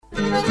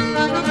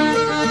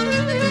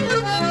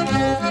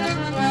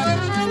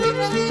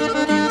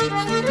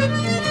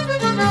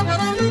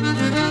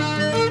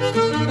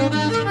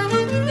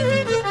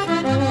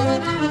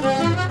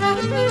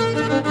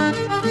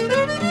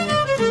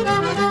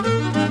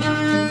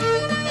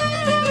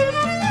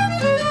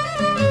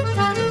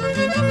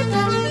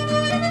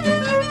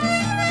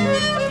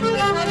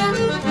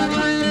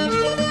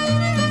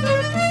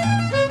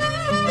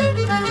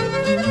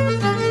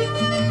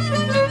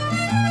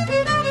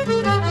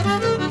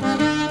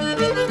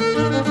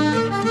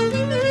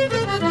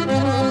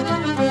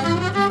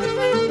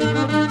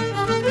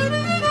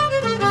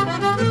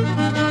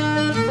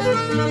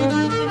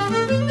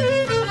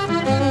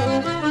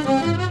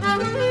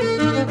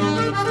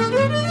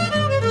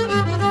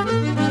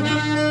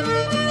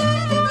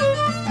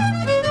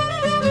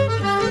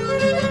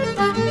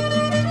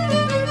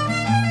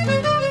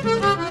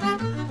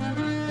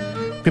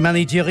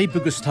Gymani Jerry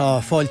bugus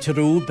tá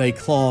fáilterú bei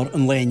chlár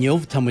an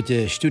léineh tá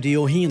de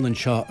studio hían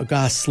seo a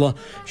gasla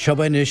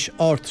seabainis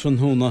ártran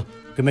húna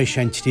go mééis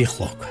seintí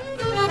chlog.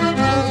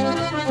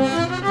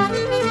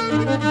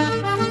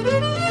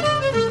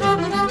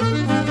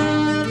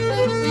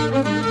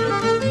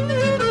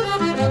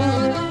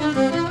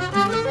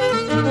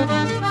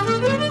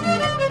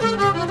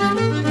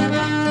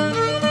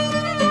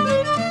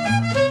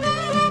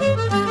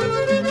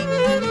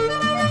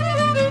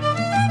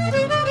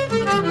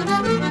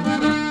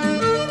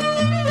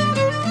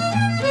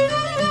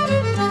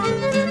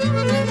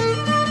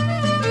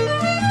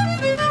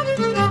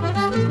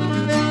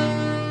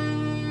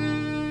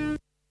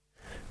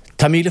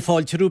 Tá míle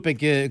fáilteú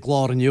beag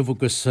gláranniuh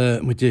agus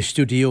mu de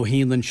studio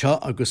hían seo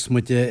agus mu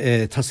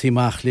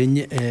tasíach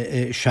linn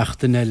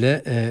seachtain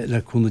eile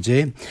leúna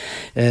dé.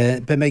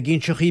 Be mé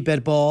ginn seach í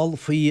berbáil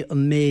faoi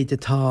an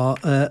méide tá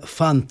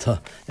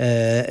fanta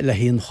le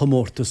híon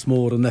chomórtas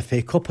mór an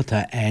fé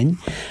coppatá ein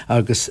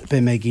agus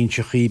be mé ginn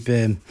seach í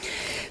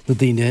na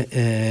daine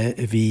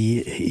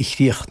bhí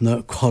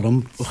ichríochtna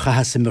chom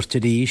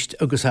chahasimmirte ríist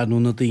agus anú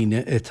na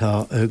daine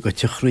tá go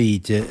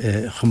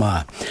teachríide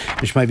chumá.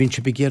 Is mai vín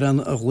se begéir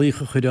an a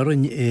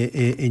chuidearan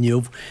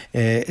inniuh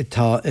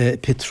tá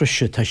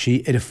Petruise tá sí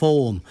ar a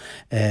fón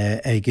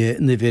ag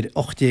nihir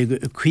 8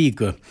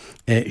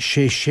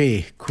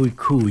 sé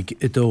cúig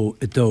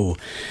dó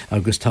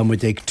agus tá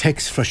muid ag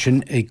text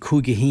freisin ag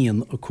cúige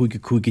hían a cúige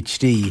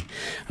trí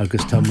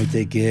agus tá muid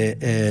ag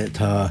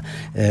tá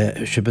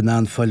se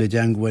banán fáile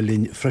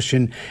deanghfuilín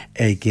freisin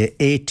ag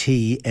AT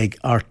ag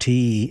RT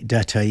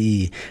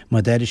dataí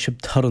má déir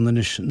sib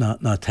tarnanis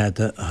ná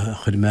teada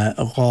chuir me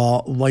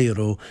rá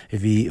wairó a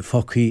bhí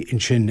focaí in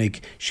sin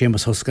ag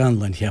sémas ho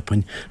Scanlan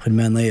heappain chun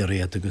me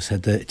éiriad agus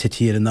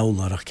tíir an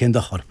nálarach cén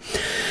dachar.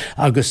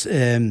 Agus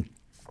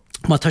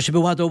má tá sé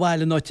bhhad ó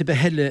bhhaile náte be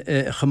heile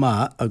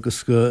chamá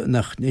agus go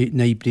nach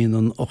naibrín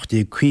an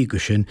 8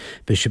 sin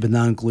be se ben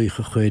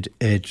anglúcha chuid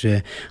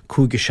ar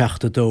 5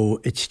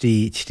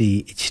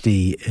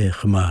 tí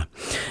chamá.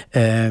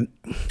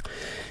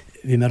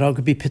 Bhí mar aga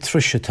bí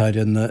Petruise táir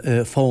an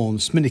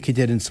fáns, minic i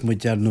déirins mu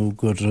dearnú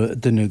gur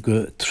duine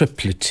go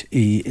triplet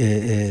í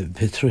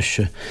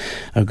Petruise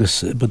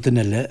agus ba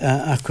duine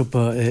acu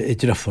i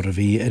ddrefar a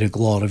bhí ar a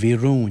glár a bhí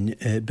rún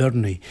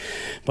Bernie.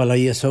 Bala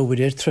íos ábhar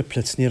ar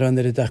triplets ní ran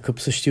ar a dacu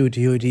sa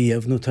stúdiúí a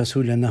bhnú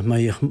tásúla nach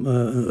me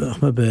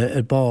be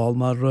ar báil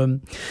mar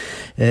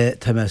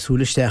tá me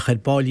súlaisteach ar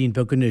bálín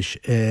beganis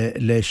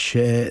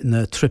leis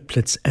na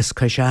triplets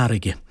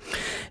escaisearige.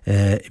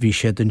 Bhí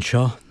sé an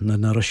seo na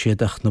nar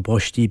séadach na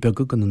báistí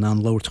bega gan an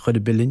anlairt chuir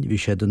bilin, bhí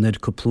sé an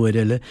cupplúir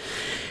eile.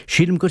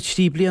 Sílim gur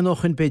tí blian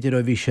och an beidir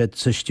a bhí sé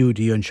sa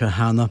stúdiún se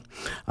hána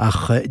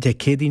ach de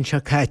cédín se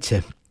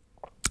caiite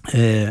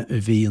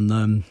bhí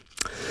an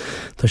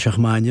tá seach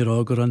máinir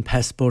águr an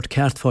passport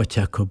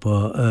ceartfáte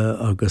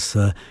agus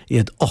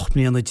iad 8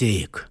 mbliana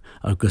déag.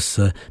 agus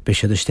be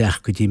sé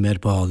isteach go dtí mar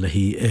bála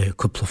hí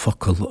cúpla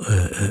focail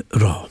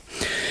rá.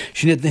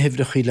 Sinad na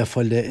hifrachaí le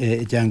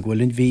fáile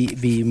deanghfuilin,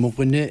 hí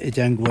móganne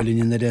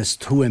deanghfuilin in réis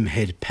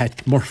tuamhéir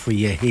Pat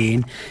Murphy a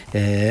héin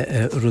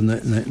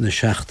runa na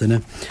seachtainna.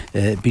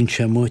 Bín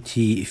sé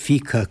mótí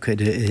fica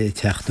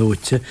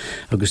teachtóite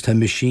agus tá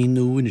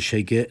masínú na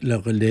séige le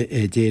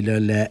déile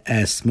le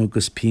asthma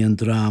agus pean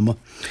drama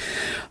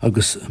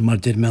agus mar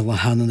dir me le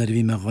hanan ar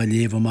bhí me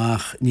gáléh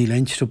amach ní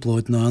leintre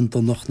blóid ná an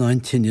don nach 9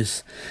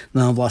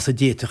 ná an bhlas a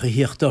déiteach a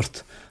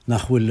híochtart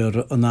nach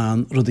bhfuil an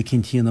an rud a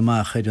cintíana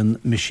amach ar an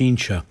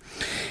masínse.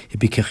 I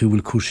bí cechi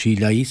bhfuil cuasí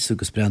leis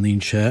agus breanaín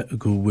se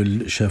go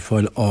bhfuil se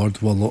fáil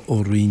ardhla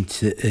ó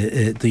riint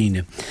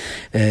daine.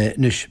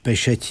 Nus bei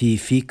sé tí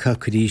fica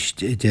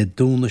ríist de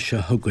dúna se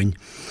thugain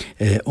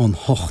ón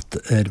hocht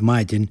ar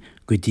maidin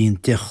go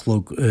dtíon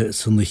delog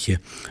sunniche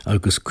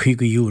agus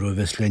 €5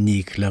 bheits le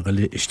níic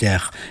le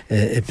isteach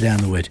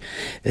breanúir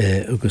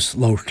agus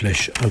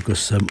láirleis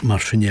agus mar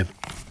sinne.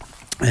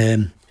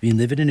 Bhí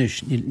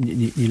niviris ní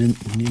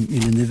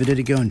nivir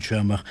a gceann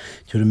seach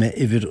tuair me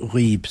ihir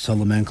riomh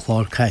Salomon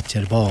chlár caiite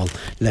ar báil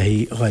le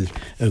hí ghil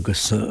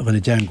agus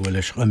bhna deanghfuil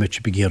leis aimiid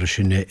begéire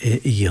sinna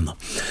i dhéana.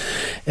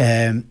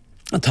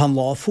 Tá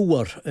lá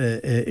fuair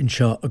in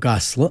seo a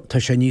gasla, tá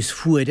sé níos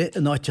fuaire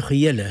in áitecha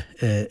dhéile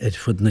ar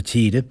fud na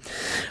tíre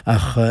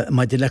ach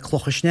mai de le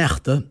clocha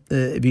sneachta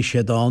bhí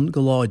sé dáin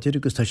go láidir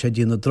agus tá sé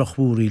díana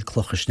drochhúí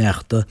clocha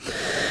sneachta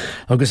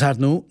agus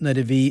arnú na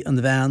a bhí an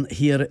bhean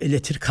hir i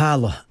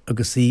litircála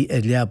agus í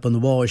ar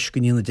leaban bháis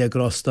go níana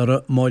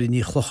deagrástar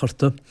máirí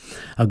chlocharta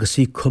agus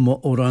í cuma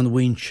ó an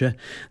bhaintse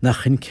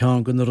nach chin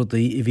cean gan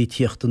rudaí i bhí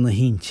tíochtta na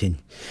híntin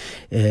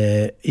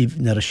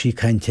nar a sí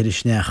caiintear i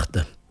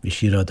sneachta. Bhí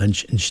sí rád an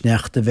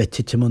sneachta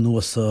bheitite man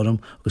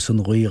nuasám agus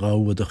an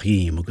roiáhad a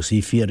chiim, agus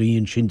í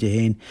fiaríonn sin de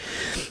héin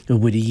go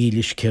bhfuir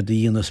dílis ceir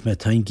díanas me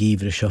tain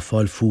gíomhre se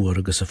fáil fuair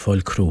agus a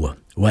fáil crua.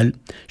 Well,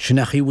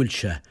 sinach í bhfuil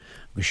se,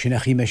 go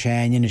sinach í me sé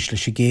ainin is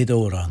leis géad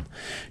órán,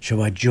 se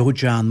bhaid Joe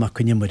John mac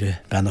go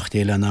nimire benach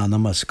déile an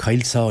anam as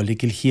cailsála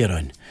gil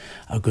chiarain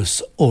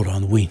agus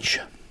órán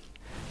bhaintse.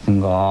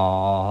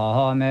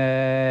 Gamen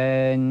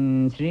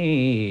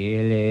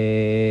trilinga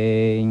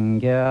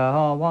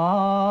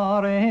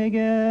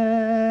varegen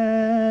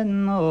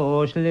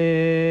och släppte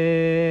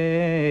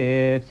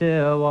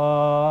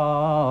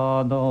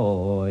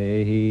vadoir.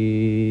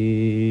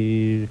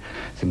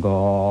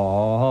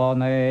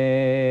 Sganen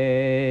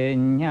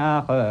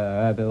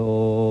jakhbo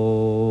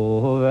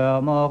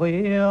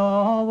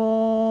Maria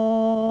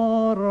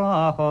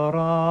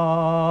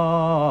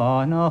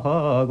varachran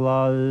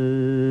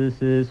glas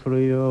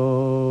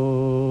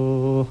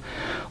frio.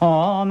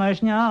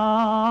 Anders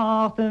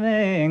nacht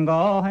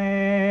venga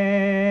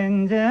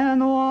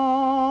henden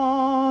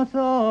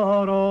wasarom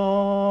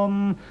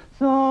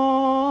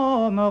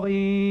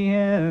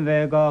Maria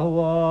vega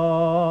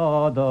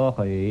wadachim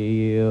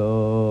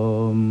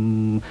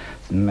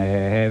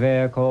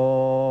smeve korale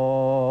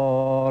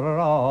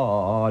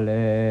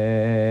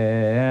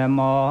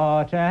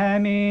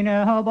machamin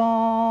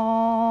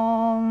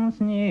habans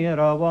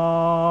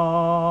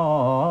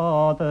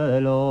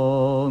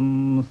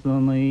nirawadelom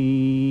sni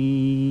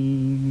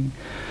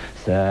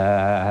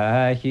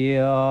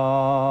Sahir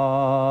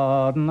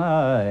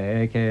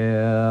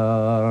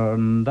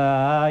mekern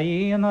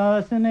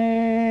dainas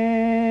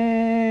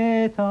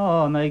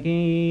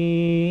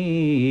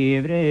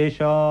metanagivre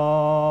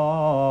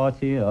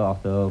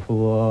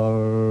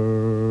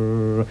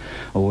shatiachtafor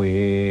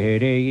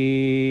Wirigile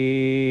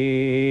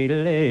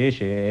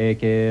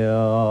sheker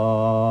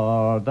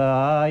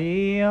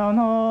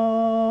dainas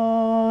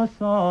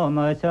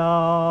amatach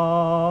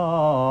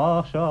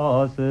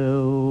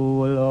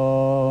shasulam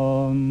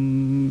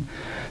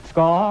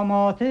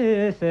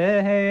Skamotis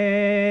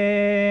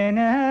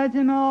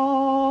enedmo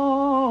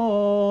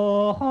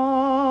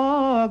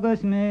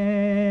hagus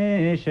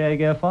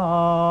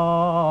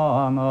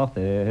mishegefan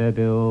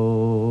ochtebio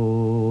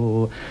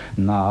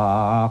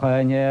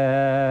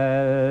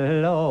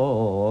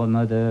Nachanyelon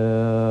de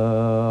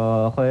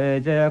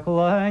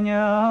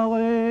chedeklanya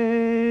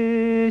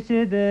wisidei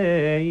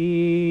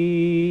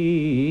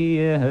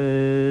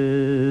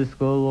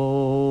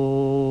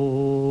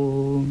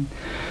heskolon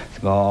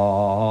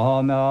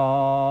Skamach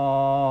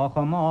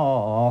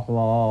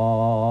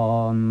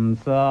machlan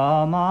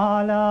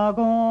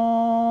samalagom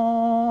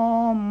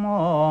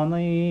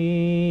ani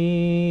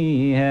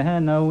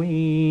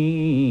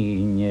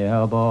henawin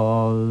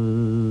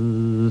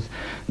yabaz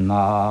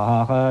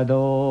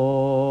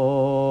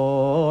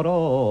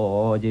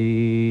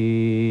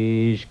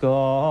nachadorojish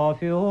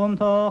kafium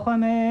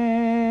tachmetri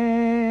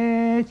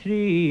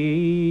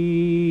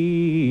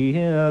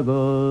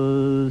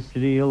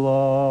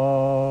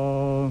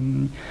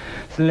agusrilam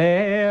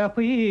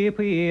Sleppi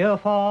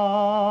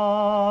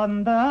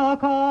fan da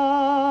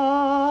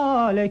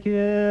kalekisna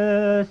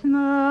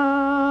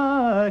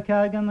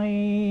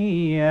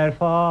kagnir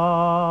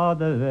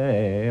fadvelam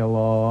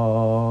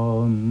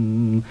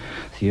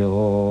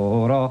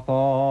Sjora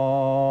fadin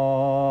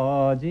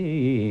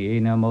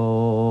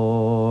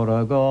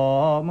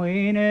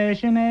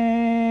morgaminish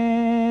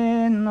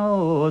men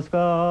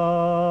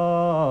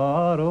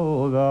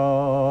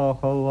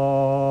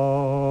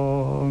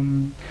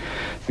oskarugachalam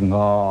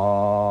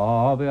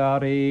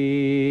Ngabari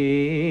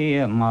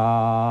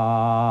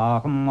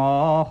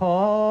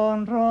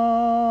mahon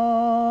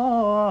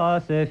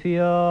rasefjar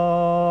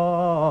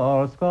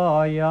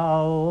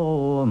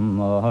skayal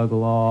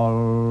maglar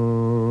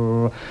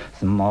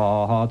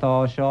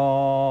smata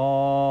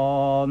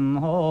shan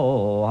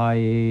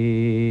hoai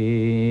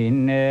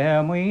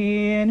neminish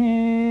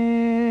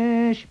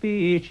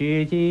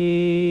bichitin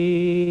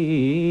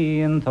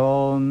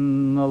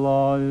ton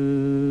lau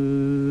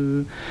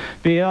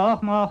Biach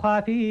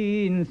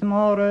machapin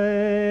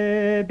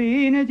smore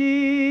bin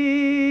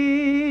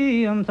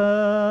dim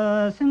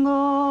tasngaro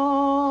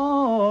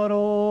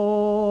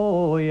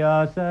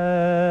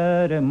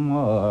yaser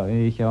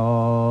moichan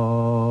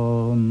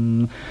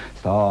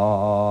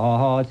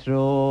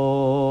Satsro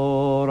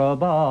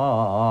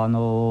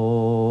rabano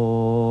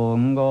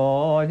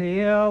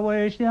ngolia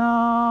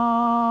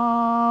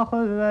wishdach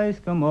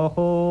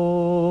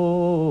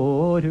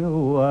weiskamochoru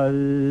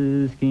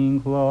as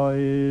king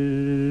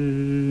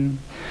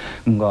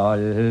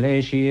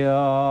Galishar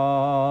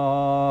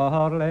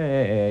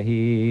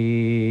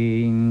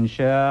lehin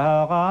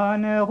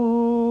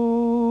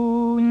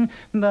shaganehun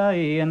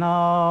bainar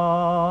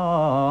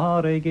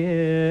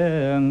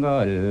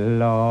gengalar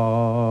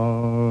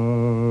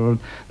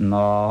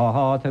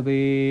nahtgin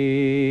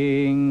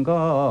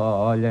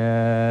galet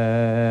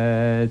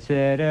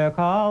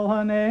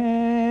serkalhame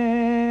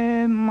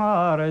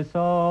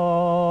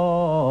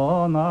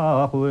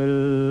marsanahul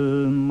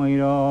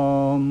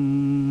miram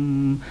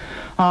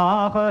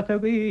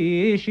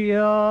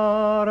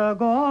Achatgishar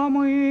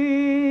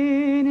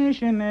gamuin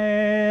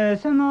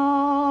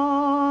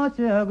shmesna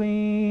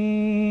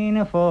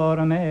tagin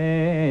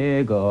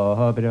forme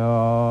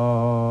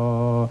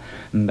gabra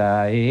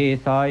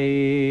Baisail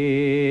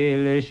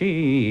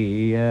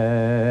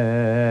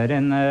shier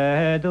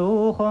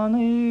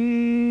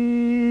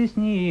neduchanis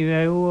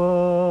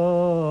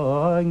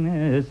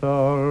nivewagnes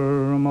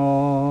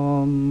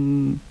armam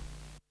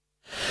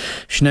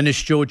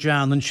Snenis Joe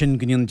Jan an sin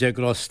gníon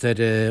deagrást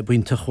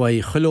buinte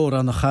chuáid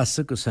cholóra na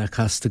chasa agus a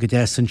casta go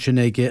deasan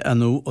sinnéige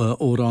anú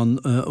órán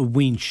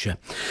bhainse.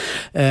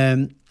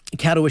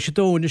 Cearú sé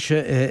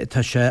dóise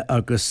tá sé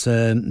agus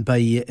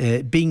bei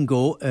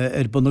bingo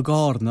bun na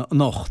gána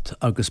nocht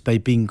agus bei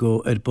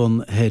bingo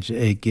bun her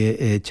ag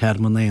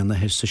tearmanéana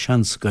her sa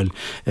seanscoil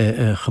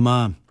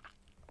chamá.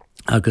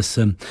 Agus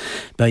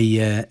bei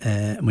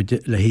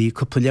le hí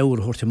cúpla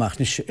leabhar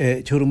thuirteachnis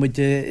tuair muid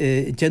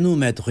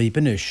denúméid chuí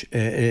binnis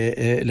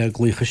le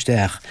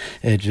glúchaisteach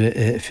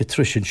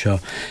fitrisin seo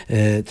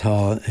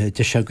tá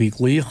de se go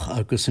glúch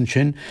agus an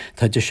sin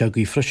tá de se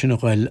go freisin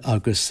bhil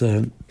agus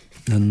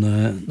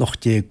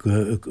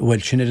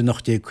bhfuil sin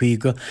nachdé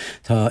chuige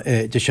tá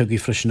de se go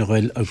freisin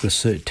bhil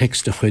agus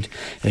texta chuid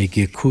ag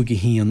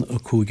cúgi híon a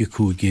cúgi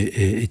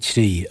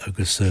trí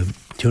agus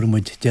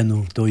tuairmuid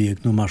denú dóíag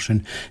nó mar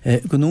sin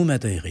go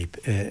nóméid éríb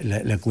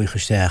le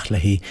gluchaisteach le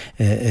hí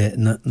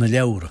na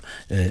leabhar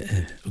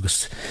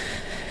agus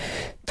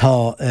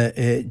tá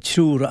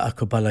trúra a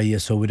go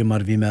bailíos ó bhfuidir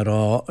mar bhí mar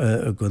rá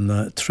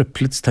gon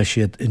triplets tá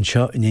siad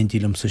inseo in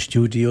éondílam sa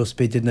stúdios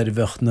beidir na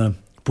bhechna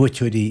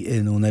buúirí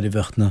nó na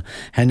bhechna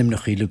henim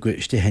nach chiile go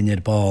iste heine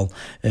báil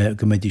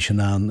go méidí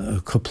sin an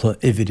cúpla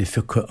ihidir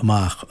ficha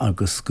amach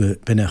agus go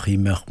binachí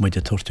meach muid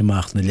a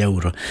tuairteach na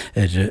leabhra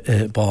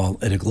báil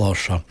a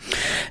gláise.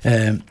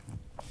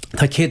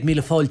 Tá 100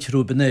 míle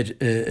fáilteú benir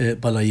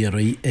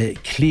bailíorí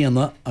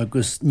cléana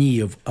agus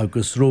níomh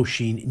agus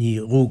róisín ní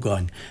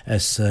rógáin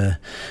is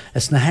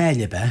na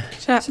héile be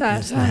na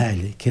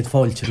héile cé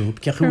fáilteú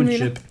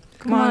ceúsib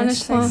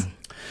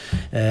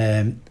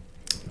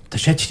Tá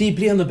sé trí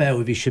blianana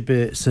be bhí si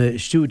sa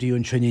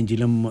stúdiún sin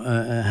dílam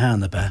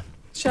hána be.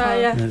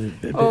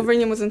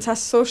 Bhrinne mu an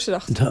test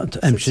sóisiach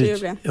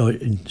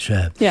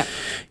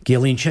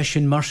Gélíonn sé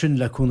sin mar sin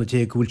leúna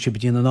dé bhúil si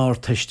bdíana an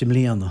áteiste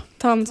mlíana.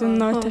 Tá an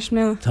áteis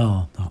mé.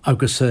 Tá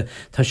agus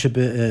tá si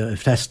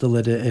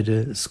freistal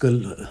ar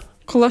scoil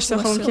choiste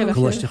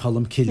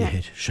chalam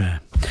ciilehéir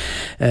se.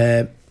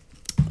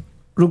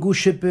 Rugú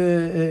si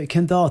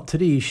cen dá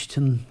ríist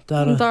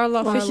dar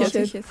lá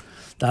fichiid.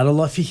 Dar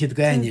lá fichiid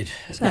gaiir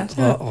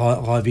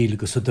ráhíle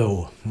agus a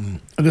dó.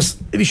 Agus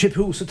bhí sé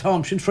pús a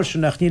tám sin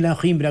freisinach ní le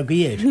chiimbre go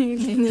dhéir.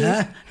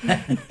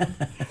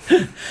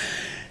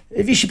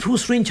 Bhí sé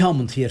pús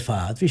rintámant hí ar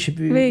fad, bhí sé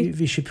pús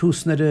hí sé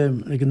pús ar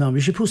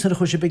a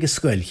chu sé beag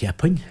scoil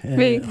cheappain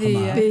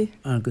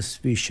agus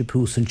bhí sé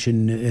pús an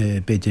sin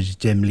beidir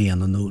déim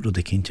líana nó rud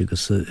a cinnte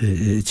agus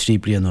trí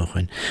blian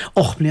áchain.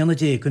 8 blianana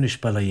dé gon is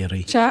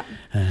bailíorí.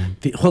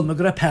 Chil me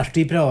go ra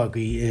pertaí braga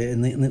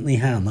ní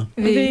hána.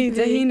 Bhí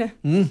de híine.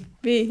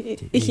 Bhí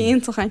ich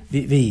intachain.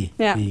 Bhí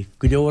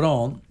go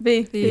leorrán.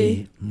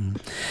 Bhí.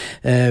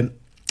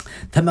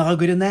 Tá mar a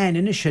gur an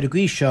éine sé a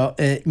gí seo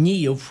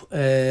níomh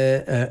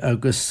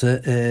agus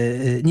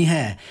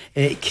níthe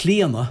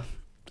cléana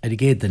ar a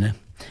géideine,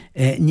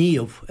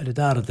 níomh ar a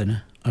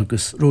dardaine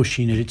agus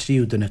róisín ar a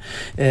tríúdaine.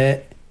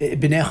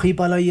 Bnechaí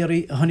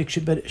bailíorí tháinig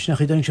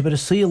sinach daing se bar a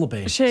síla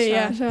bé.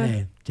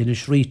 Duine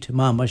srít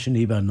má sin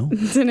íbarnú.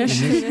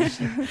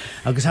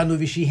 Agus hanú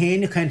bhí sí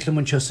héna caiintla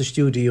man se sa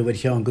stúdiú bhar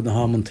teán go na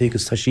hámantaí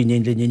agus tá sí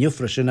éon líine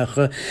nufra sinach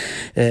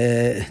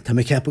tá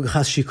mé ceappa go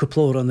chas sí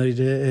coplóran ar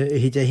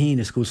hí a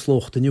híine go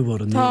slócht a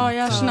nniuhar.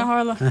 Tá sin na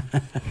hála.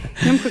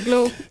 Nimpa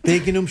gló.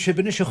 Déginúm se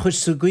bine se chuir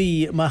sa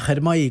gaí mach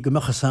ar maiid go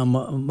mecha sam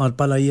mar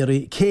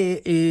bailíorí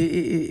cé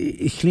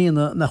i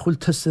chlíana nach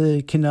chuiltas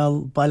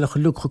cinál bailach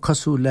lucha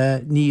cosú le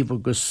níomh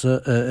agus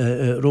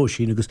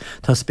róisín agus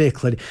tá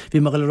spéclarí.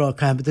 Bhí mar rá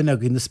caiimbe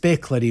duine na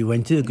spéclarí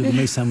bhainte go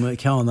mé sam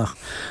ceannach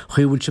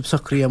chuúil sib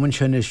sacraí am an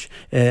sinis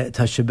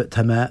tá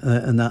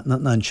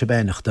ná se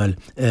bénachdal.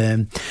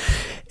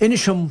 Ina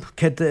sem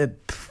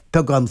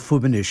pegan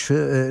fubanis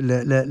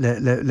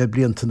le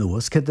blianta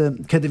nuas, ce a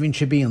bhín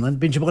sé bíanaan,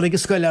 bín se bh ag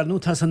scoilearnú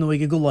tá an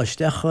nuige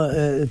goláisteach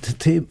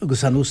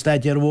agus anú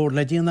staidir mhór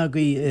le díana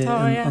gaí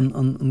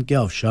an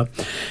geamh seo.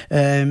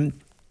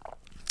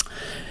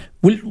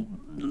 Bhfuil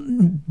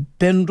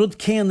ben rud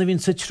céanna bhín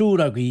sa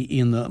trúragaí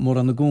ina mór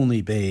an na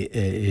gcónaí bé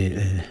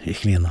i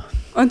chléana.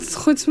 An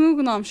chud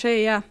smúgan am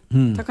sé,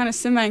 Tá chuna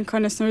simein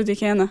chuna snúdaí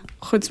chéna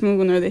chud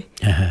smúgan nudaí.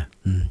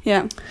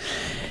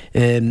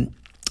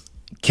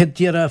 Ced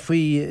díara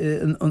faoi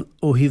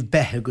ó híh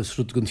bethe agus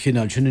rud gon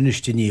chinál sin in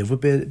isteníomh,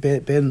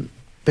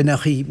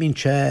 benachí mín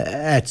se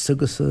éit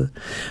agus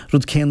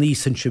rud céan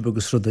ísan sib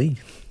agus rudaí.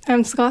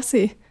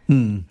 Scasaí.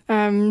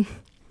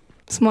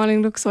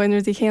 Smáling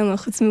luáinir dí chéanna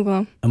chud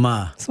smúgan.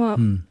 Amá.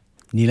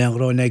 Ní le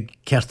ráin ag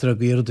ceartar a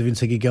gcéad a bhín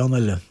sa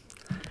gáile.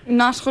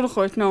 Nás chu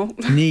chuirt nó.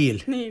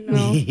 Níl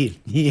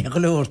ní go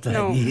leirta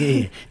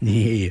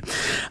ní.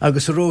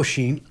 Agus a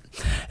róisín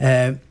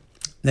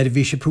na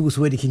bhí sé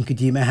púshaide cinn go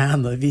dtí me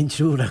hána, bhín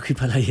trúra chu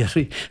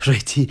bailíorí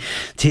réití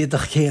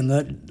téadach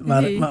chéna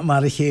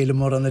mar a chéile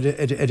mór an ar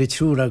a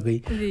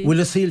trúragaí.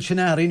 Bhfuil a síl sin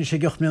áíonn sé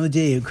gceoch ména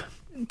déag.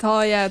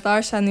 Tá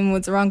dar se ní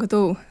múd rang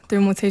godó,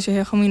 dúr mú tééis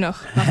sé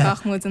chomínach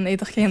nach múd an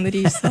éidir chéan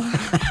ríos.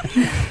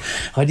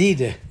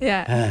 Chadíide?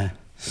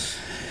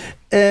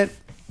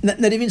 Na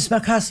I vín me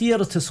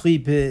casíar a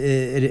sríb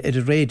ar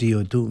a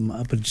radio dúm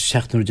a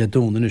seaachnar de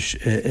dónanus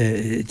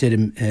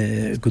deim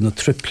gona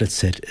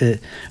tripletser.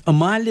 A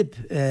málib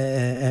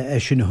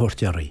sinna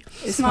hortearí.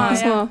 Is má.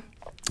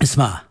 Is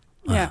má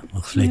Yeah.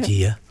 le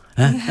dí.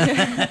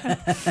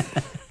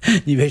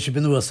 Ní bhééis se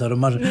benúasar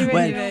mar tu an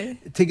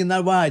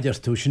náhaidir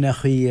tú sin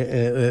nach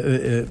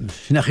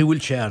bhfuil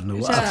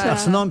tearnú.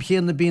 san ná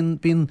chéanna bín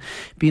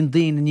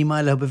daine ní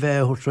meile be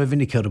bheith ra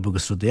vinnig cear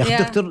bugus ru.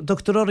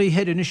 Doctorí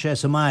heirna sé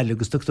sa meile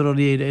agus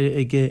doctorí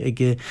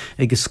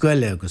ag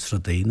scoile agus ru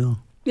daí.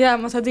 Yeah,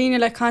 mas a dine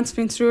like can't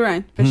spin through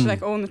right. But she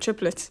like own the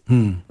triplets.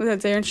 With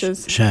that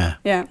differences. Se.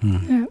 Yeah.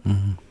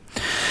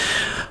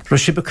 Ro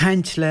si be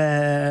caint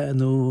le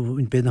nó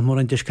ben mór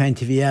an deis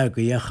caint bhí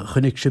aga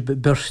chunig si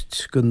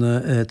burst gon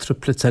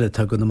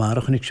tripletá go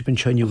mar chunig si ben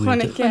seine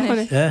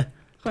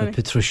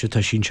Petruise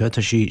tá sin tá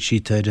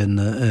sítar an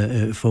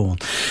fón.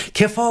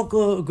 Ce fá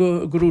go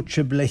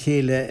grúte le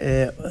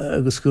chéile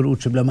agus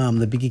goúte le mám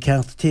na bigí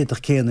ceart téach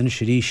céan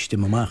sé ríiste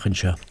má máchan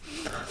se.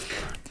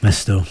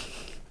 Mestó.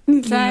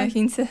 Níl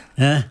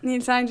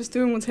Níl sein just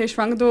doing what he's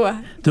wrong do.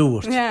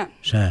 Dúirt. Yeah.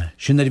 Se.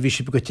 Sin ar bhí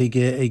si go ag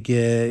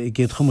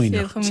géad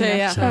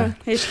chomíach.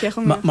 He's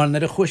cechum. Mar na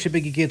a chuise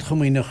be géad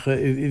chomíach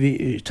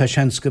tá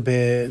seans go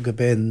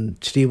ben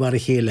tríhhar a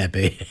chéile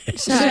be.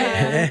 Sé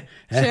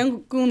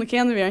gúna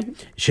ceanna bhí.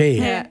 sé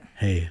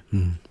hé.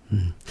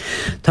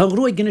 Tá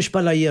roiig gine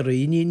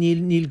spalaíí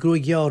níl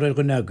groig gear ar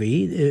go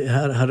nagaí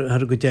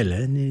har go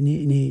deile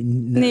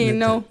Ní,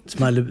 no.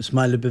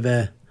 Smáile be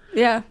bheith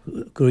Yeah.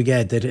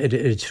 groigéad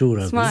ar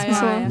trúra.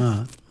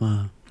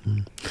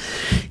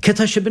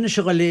 Ketá se binne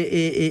se gal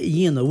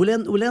dhéana.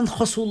 Bhfuil an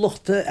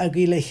chosúlachta a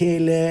gí le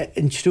chéile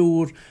an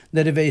trúr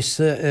na a bhééis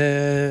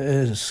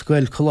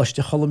scoil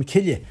choiste cholam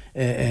ciile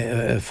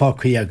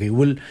fácaí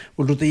bhfuil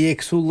ru a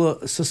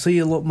dhéagsúla sa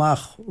síla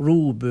más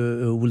rúb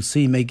bhfuil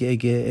sí me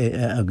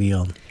a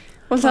gíán.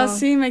 Well, tá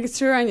sí me go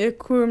trúin i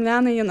cuam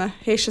leanana dhéana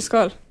hééis se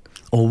scoil.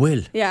 Ó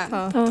bhfuil? Yeah.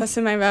 Tá si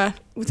mé bheith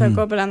útá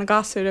gobal lena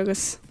gasú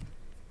agus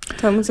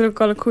tá mu go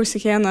cuasa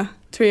chéanana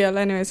trí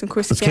leis an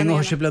cuasa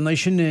cé se blena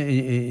sin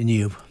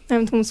níomh.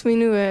 Tá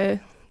swinú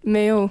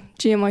Mayo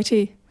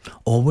GMIT.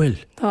 Ó bhfuil?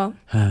 Tá.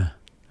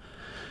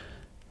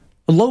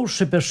 Láir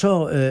se ber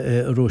seo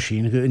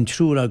róisín an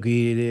trúr a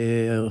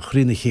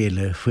chrína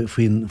chéile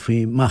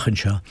faoi machchan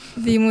seo.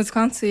 Bhí mú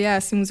canú sí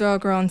mú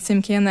gur an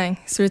sim céanaing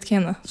suirt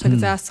céna, se go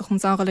deach chun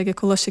ága le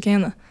go se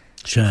céna.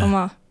 Se.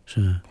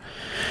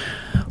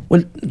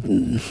 Well,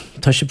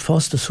 tá si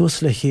fásta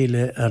suas le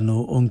chéile ar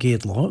nó an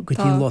géad lá, go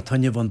dtíon lá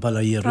taine bhain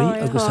bailíí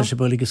agus tá se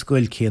bailí go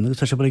scoil chéana, agus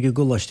tá se bailí go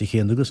goláiste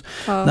chéana agus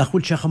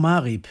nachhfuil teach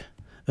máíb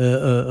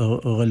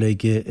le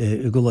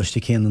goláiste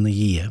chéana na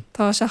dhé.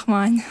 Tá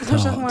seachmáin.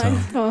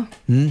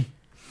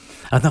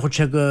 A nach chut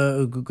se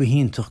go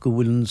híntaach go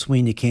bhfuil an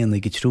smaoine céanna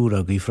go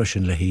trúra go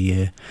freisin le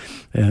hí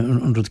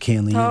an rud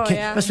céanna.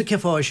 Bes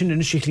ceá sin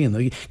ina silína.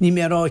 Ní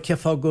mé rá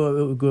ceá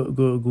go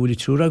bhfuil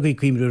trúra go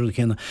cuiimú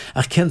chéanna.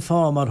 Ach cen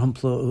fá mar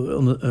hapla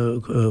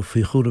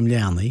faoi chóm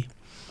leanaí.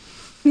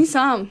 Ní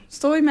sam,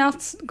 stoi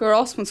meat gur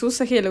osman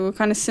súsa chéile go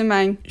chuna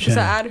simain gus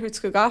a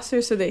airthút go gasú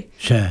sa dé.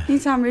 Ní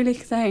sam rilí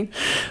dain.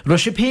 Ra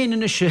sé péine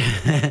se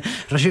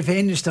ra sé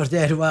féine tar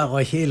déirhá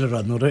á chéile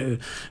rad nó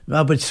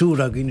abal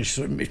súra mit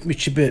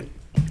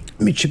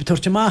si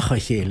betorte mácha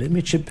chéile,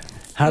 mit si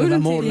har na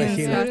mór le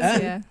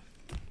chéile.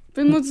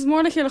 Bin mu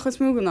mór le chéile chus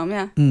múgan am,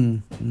 ja.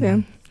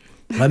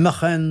 Ra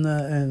meach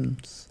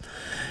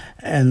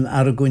an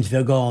ar a gúint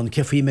bheagán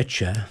cefaí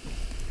mitse.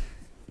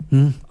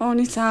 Ó,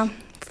 ní sam.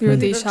 Fiú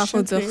dí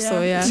seafaúach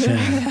so,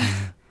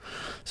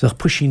 Sach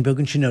pusín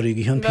begann sin arí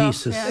í an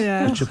písas.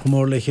 Se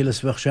mór le chéile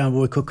bheith se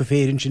bhfuil co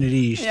férin sin a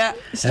ríist.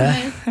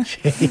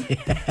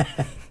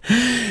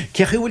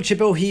 Ceach bhfuil se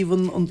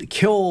behíhann an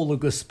ceol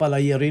agus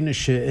bailíarine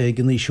se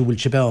gníise bhfuil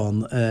se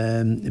beán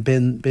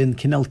ben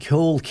cinál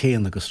ceol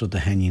céan agus rud a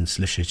heíns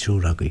leis sé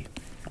trúragaí.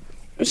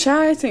 Se,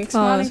 I think,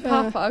 smelling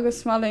papa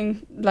agus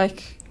smelling,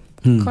 like,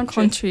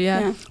 country,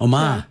 yeah. Ó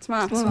má.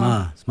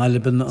 Smáile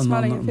ben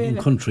Smelling an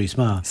country,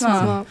 smá.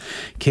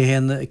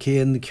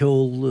 Céan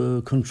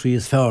ceol country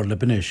is fearr le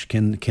benis,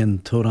 cén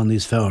tóran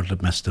is fearr le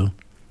mestú.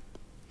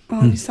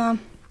 Ó, ní sam.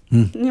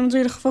 Ní am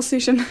dríach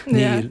fosí sin.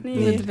 Níl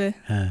bheith.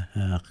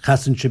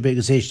 Chasan se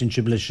begus éistin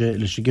se leis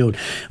a geúil.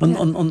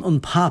 An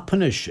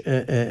pápanis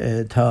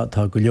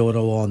tá go leor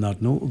amhánar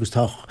nó, agus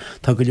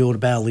tá go leor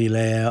bailí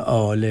le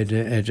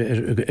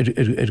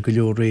ar go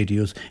leor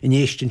radios. In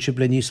éistin se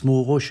ble níos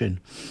smó sin.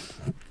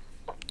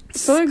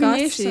 So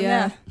gníis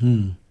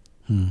sin,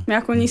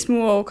 Me go níos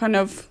mó kind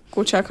of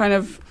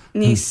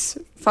níos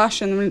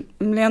fashion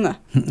mléana.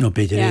 No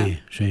beidir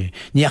sé.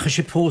 Nícha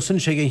sé pósan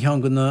sé gin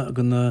tean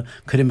gona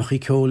chuimeachí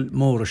ceol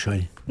móra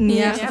sein.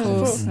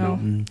 Níos, no.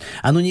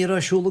 An ní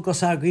rasúla go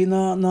agaí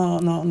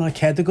ná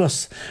cead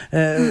agus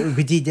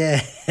go dtí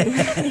de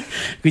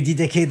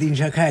cédín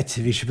se caiit,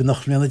 bhí se be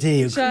nach mena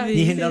dé.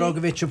 Ní hin ar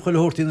aga bhéit se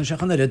choilthirtaí an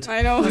sechan irid.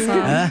 I know.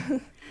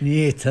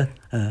 Níta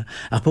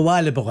ach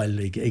bhhaile bhil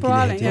ag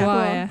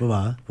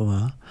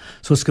bhá.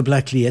 Sus go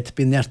ble líad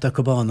bí neirta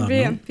go bána.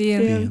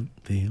 Bhíon.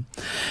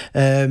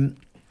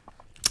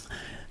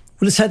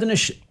 Well is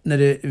na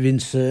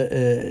vins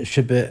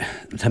sibe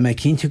tá mé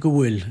cinnte go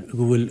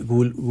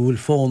bhfuil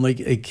fón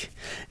ag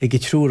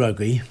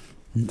trúragaí.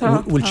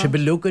 Bhfuil si be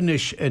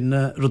luganis in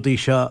rudí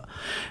seo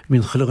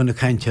mín chulagan na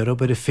caintear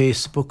ar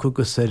Facebook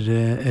agus ar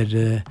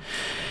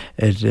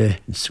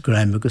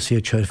Instagram agus í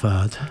teir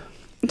fad.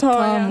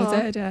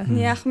 Tá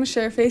níach me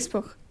sé ar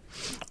Facebook.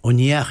 Ó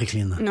níach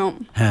lína? No.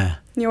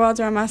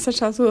 Níháidir ar measa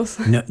se tús.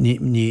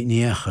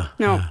 Níacha?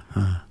 No.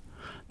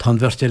 Tá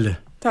bhirtile?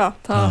 Tá.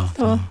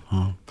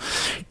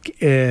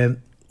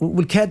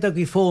 Bhfuil cead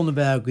í fóna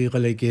bheag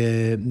í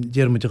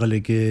dearmid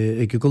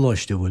ag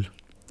goláiste bhfuil?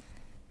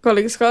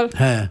 Golig scoil?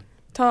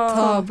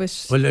 Tá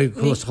bus. Bhfuil ag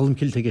cholaschailm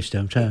cilte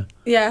isteam, te?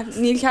 Ja,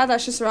 níl cead a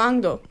sis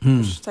rangdó.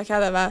 Tá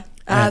cead a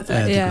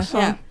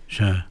bheith.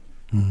 Se.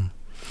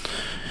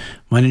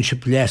 Mainin si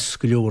bles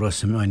go leora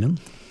sem einen?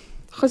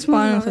 Chus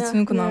Báin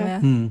chud go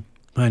ná.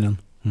 Bainan.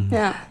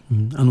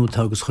 Anú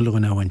tágus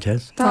chulagan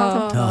áhaintes?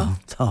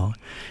 Tá.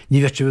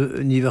 Ní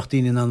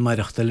bhechttíine an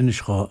maireachtalin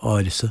is gá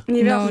áirisa?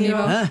 Ní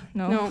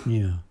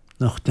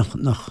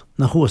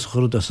nach chuas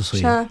churúd as a Se.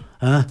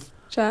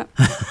 Se.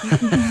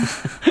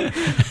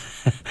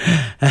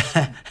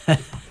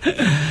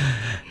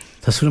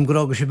 Tásúm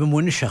gorága sé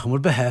bemúna seach mar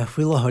bethe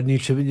fuil láthir níl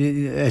se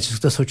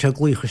te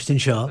glúchastin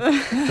seo,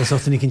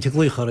 Tásátaí cinnte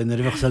glúcharin ar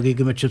bheach a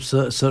go chip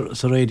sa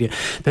réide.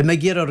 Be me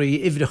ggéar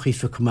í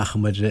ihrechaífa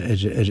cumacham ar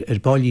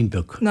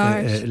bailínbeg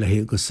le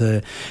agus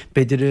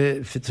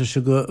beidir fitar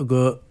se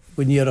go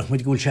níarach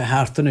muid gúil sé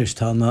hátanis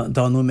tá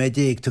dáú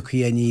médéag tu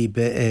chuaní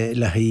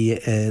le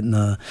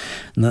na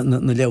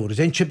leabhar.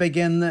 Ein se be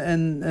gin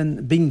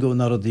an bingo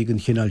ná dí an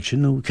chinál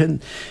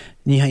sin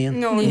ní haon?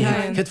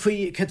 Cad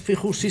faoi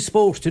chúsaí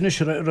spórt in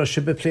ra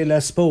se be plé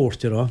le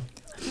spórt rá?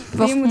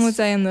 Bhach mu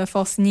é an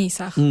fás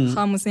níosach.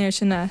 Chamas néir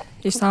sinna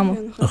is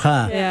samú.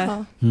 Cha?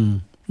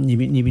 Ní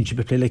bhín si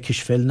be plé le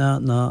kisfeil na?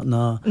 No,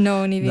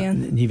 ní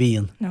bhíon. Ní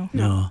bhíon?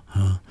 No.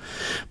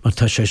 Mar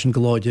tá sé sin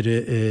goláidir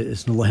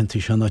is nó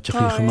lehentí se náte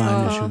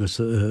chamáine agus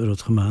rud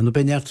chamáin. No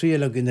bear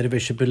tríile gin ar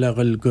bheith se be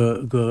legail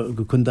go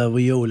chundá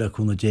bhíola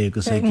chuna dé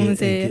agus ag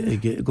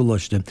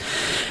goláiste.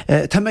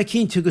 Tá mé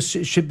cinnte agus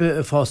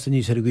sibe fásta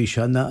níos ar gí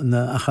se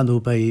na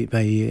achanú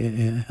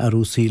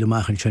arú síle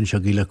machchan sin se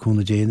gíle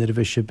chuna dé ar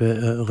bheith sibe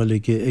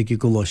ag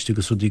goláiste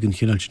agus rudí an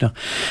chináltena.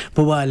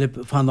 Bhile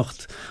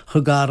fannacht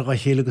chugar a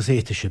chéile agus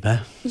éite se be?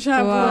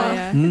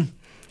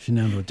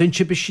 Den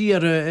si be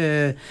siar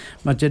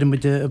mar de mu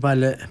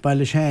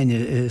bailile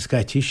séine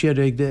skaití siar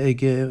ag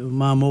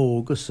mámó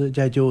agus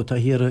deóta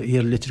hir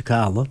litir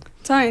cála.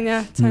 Táin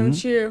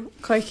siú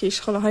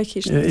caiiciís chola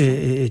haiiciís.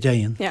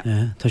 Déan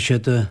Tá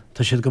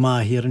siad go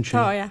má hir an sin?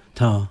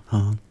 Tá.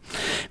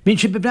 Mín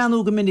si be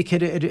breanú go minic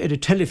ar a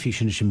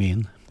telefísin sem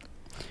mín.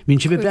 Mín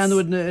si be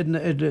breanú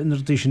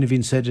nardí sin a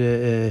vín sé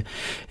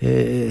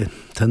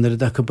tan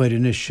da go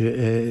barinis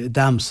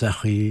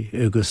damsachaí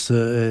agus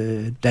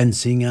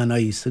dancing an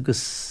ais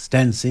agus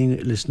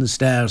dancing lis na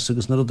stairs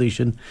agus na rodí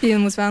sin.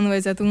 Bíon mus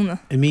bheanúid a dúna.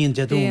 I míon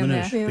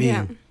deúna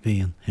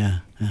bíon.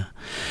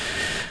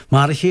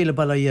 Mar a chéile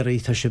bailla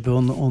dhéirí tá sé be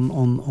an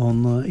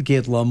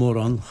géad lá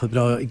mórrán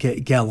chubra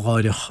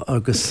gealgáireach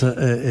agus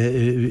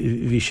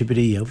bhí sé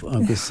bríomh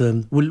agus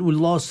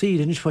bhfuil lá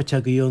sír is fáte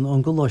go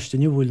an goláiste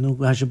ní bhfuil nó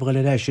he se bail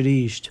éis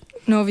ríist.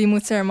 No, bhí mu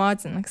ar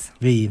máidenagus.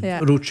 Bhí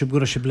rút se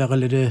gur se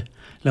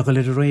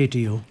legalir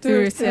rédió.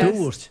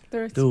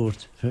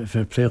 Dúirt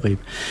fer plégaib.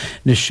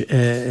 Nus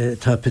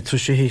tá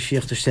Patricia hé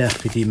fiochtta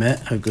steach go dtíime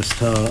agus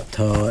tá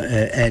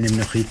énim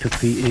nach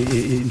chuí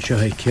in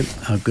seohaice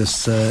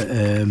agus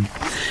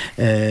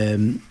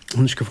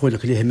huns go fáile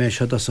lé mé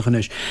se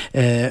chanéis.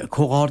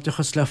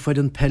 Cóárdachas le foiid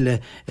an pelle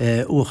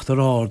uachtar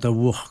ád a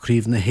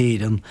bhuachríomh na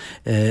héan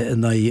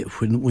na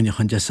chuin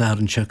úinechan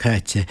deáran se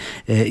caiite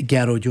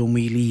geó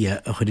mílí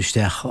a chud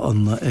isteach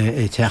an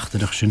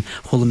teachtarach sin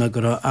chola me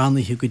gur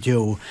anithe go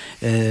deo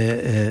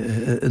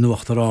an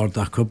uachtar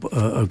ádach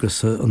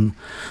agus an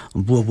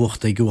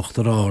buachta ag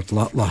uachtar ád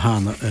le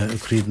hána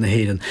chríomh na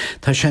héan.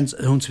 Tá sin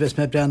hunn bheits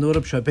me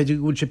breanúrap se, beidir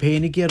gúil se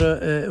péna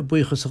ggéar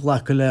buchas a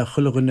lecha le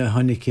chulagan na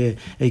hánice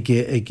ag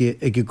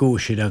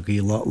ggóisiir a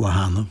í le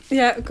hána.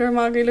 Ja, gur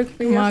mágaí lu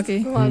mágaí.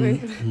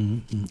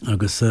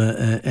 Agus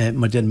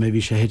mar den mé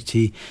bhí sé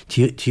hirtí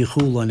tí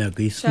chúláin a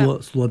í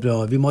sló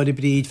bra. Bhí mar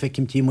bríd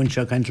fecim tí mun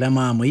se caiint le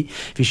mámaí,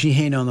 hí sí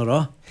héine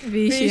anrá?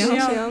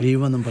 Bhí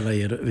bhan an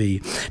baléir bhí.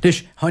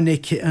 Dus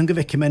tháinig an go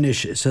bheice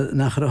menis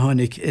nach a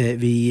tháinig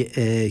bhí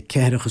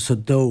ceirechas a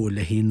dó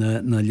le hí na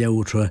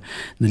leabhra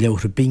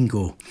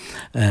bingo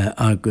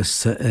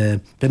agus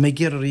be mé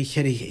géirí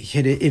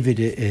chéir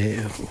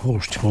ihide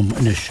thóirtm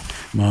inis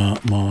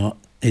má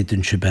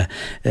éidir se be.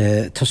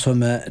 Tá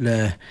me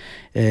le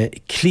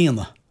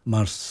clíana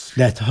mar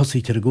leit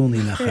hosaítar a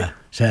gúnaí nach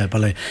sé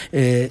bailé.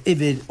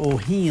 Ihid ó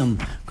híon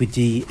go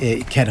dtí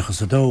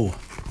ceirechas a dó.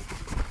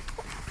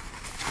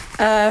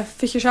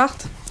 Fiche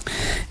 6?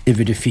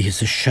 Ihid a fihe a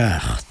 6.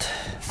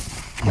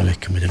 Má le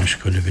me den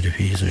scoil ihid a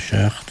fihe a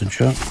 6 an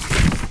seo.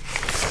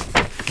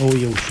 Ó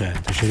jó sé,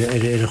 Tá sé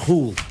ar a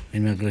chúl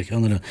in me le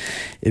anna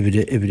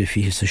ihid a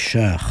fihe a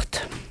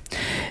 6.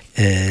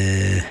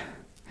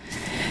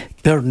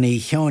 Bernie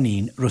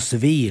Cheanín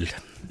Rosavíl.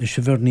 Is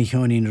se Bernie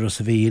Cheanín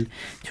Rosavíl,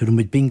 tuair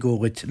muid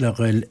bingogat le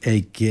gail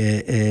ag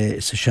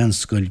sa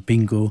seanscoil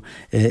bingo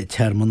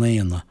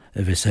termanéana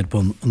a bheits ar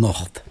bun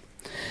nocht.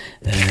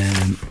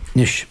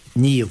 Nis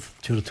níomh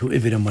tuair tú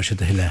ihir mar se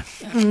heile.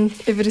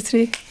 Ifir y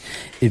tri.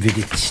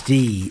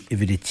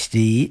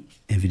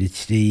 Ifir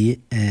trí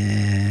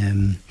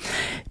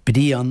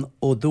Brían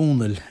ó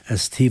Dónal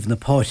as tíomh na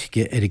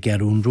páirce ar a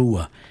garún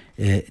rua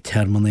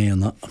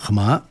termanéana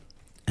chamá.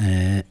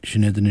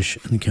 Sin idirnis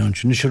an ceann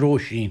sin is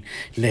róisín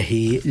le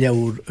hí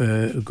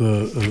leabhar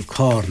go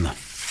cárna.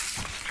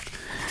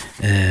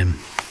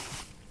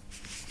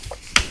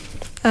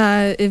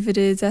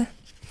 Ifir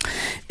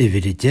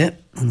Iviride,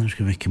 an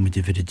go bheith mu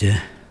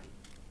iviride.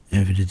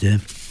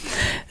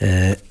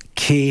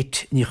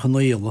 Céit ní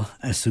chanéile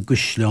as a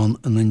gusleán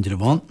an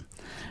Indrabhain,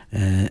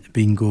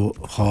 bingo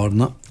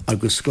cárna,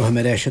 agus go ha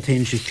mar éis a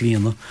tain sé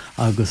clíana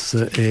agus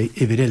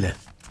ivirile.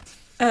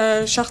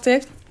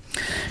 60.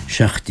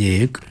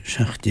 60,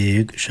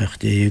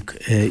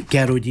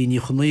 Gerodí ní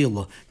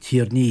chanéile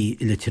tíar ní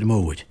ile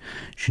tirmóid.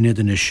 Sin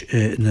idirnis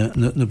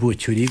na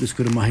búitiúí agus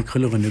gur maithe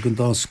chuilegan ag an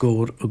dá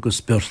scór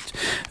agus beirt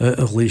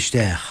a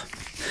ghlíisteach.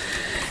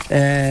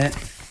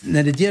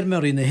 Na de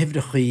déirmarí na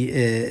hifrichaí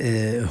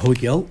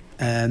hógeal,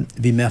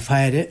 bhí me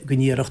feire go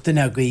níoreacht den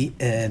agaí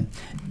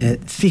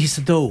fihis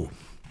a dó.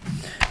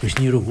 Gus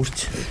ní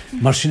rúirt,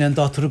 mar sin an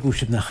dátar a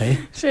gúisib nach ché.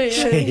 Sé.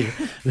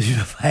 Gus bhí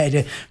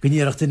feire go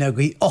níoreacht den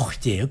agaí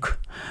 80,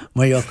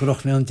 mai ag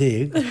roch me an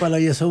 10, bala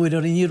is óir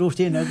ar ní rúirt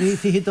éana agaí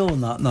fihi dó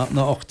na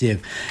 80.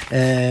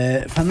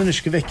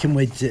 Fannanis go bheice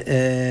muid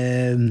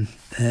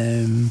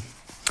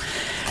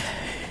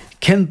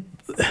cen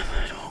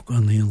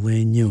gan í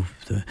léniu.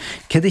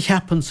 Ced ich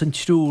happen san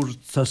trúr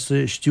tas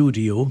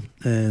studio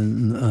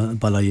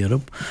bala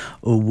Europe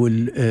ó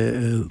bhfuil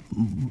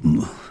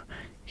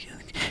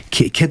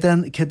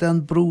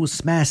Cedan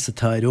brús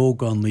measatáir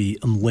ógánaí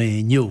an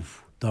léniu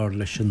dar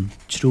leis an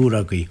trúr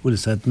agaí. Bhfuil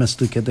said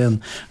mestú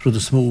cedan rud a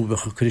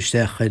smóbach a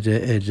chuisteach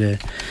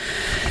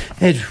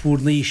bhúr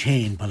níos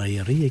héin bala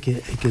Erie ag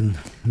an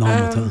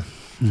námatá.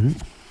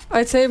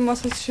 I'd say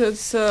most of should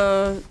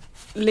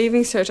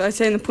leaving search. I'd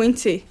say in the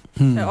pointy.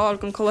 All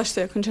gon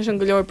cholesterol chun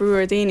go leor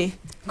brewer daine.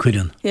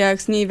 Cuidan. Yeah,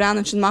 gus ní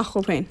bhreann sin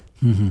macho pain.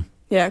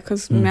 Yeah,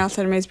 cos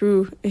mealtar méid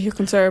brew I hiú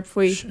conserve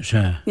faoi.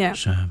 Yeah.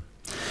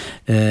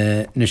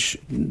 Nis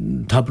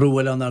tá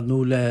brúil an ar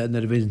núla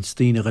nar bhín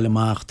stíine gaile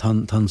máach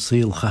tan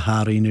síl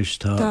chathínis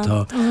tá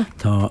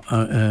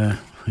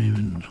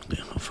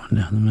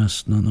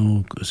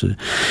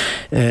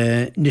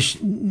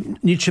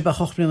ní se be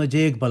chochblianna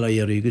déag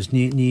bailíir agus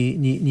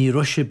ní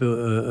roise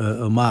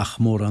amach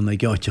mór an a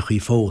gceiteach í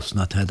fós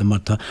na teide mar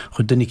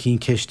chu duine cín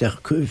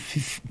ceisteach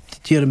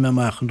tíar me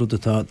meach an rud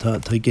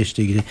tá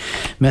geisteigh.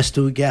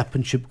 Meú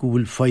gapan sib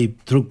gúil feib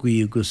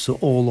druggaí agus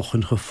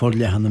ólachan chu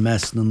forlehan na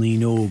mes na ní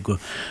óga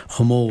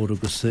chomór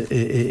agus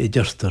I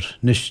deirtar.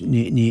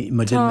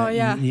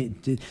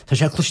 Tá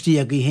sé chluistí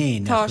a í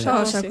héin.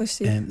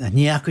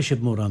 Ní acu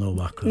sib mór an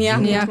óhacha.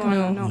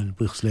 Ní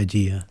buchs le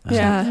dí.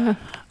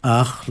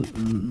 Ach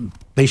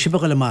béis se be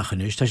le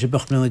maichanis, tá sé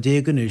bech me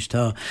déganis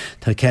tá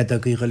cead a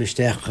í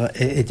leisteach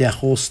I d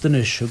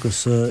deachóstanis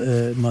agus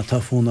má tá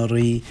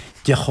fónaí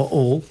decha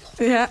ó.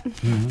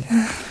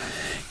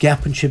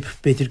 Gapan sib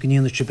beidir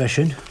gníana se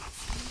besin?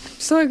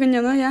 Stoi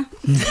gníana, ja.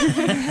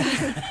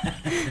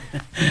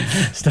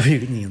 Stoi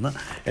gníana,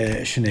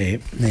 sinné.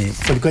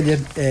 Bfuil goile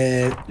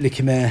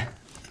lici me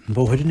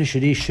bóthirna sé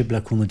rí sib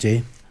le cúna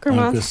dé.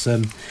 Agus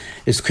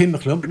is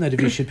cuimeachlum na a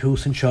bhí sé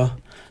púsan seo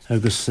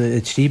agus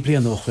trí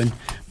blian óchain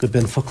go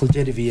ben focail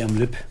déir bhí am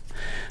lib.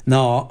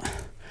 Ná,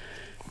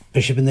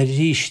 be sé ben na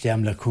ríiste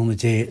am le cúna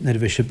dé na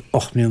bhí sé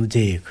 8 milliún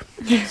déag.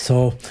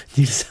 So,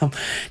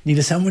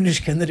 níle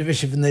samúnis cen na bhí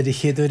sé ben na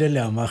chéadúir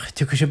leamach,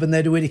 tu sé ben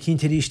na bhfuir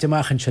cinnta ríiste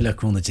machchan se le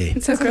cúna dé.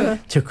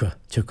 Tuca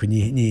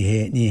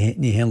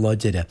ní hen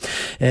láideire.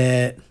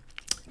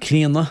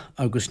 Cléana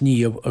agus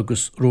níomh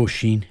agus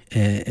róisín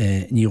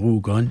ní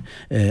rúgáin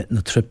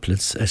na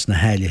triplets as na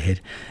heilehéir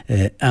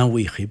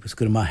anhuichaí, bus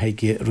gur má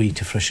heige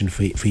ríte freisin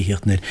faoi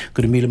hiíochtnair,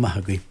 gur míle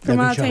maithagaí.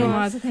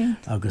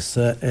 Agus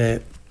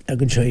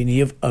agan seo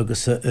níomh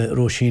agus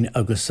róisín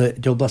agus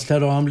deolbas le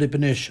rám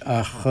libanis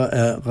ach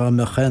ga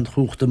me chan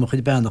chúchta mo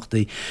chuid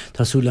benachtaí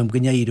tásúlam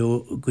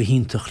gnéiró go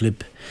híntaach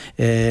lib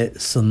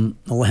san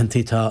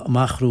lehantaí tá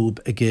machrúb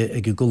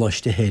ag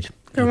goláiste héir.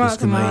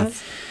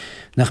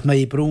 Nach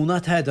mé brúna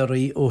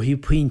teidirí ó hí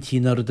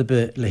puintíí nar de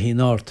be le hí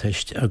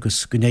náteist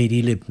agus gnéirí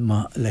lib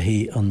le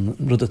hí an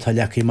rud atá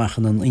lechaí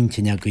mechan an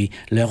intineagaí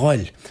le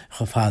gáil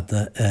cho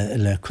fada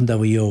le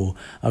chundahío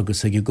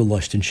agus ag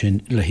goláistin sin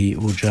le hí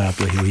úrdeab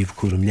le híh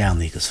cuam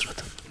leanaí agus rud.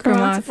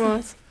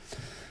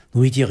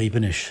 Nuidíí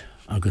banis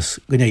agus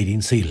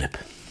gnéirín sílib.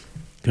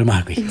 Gur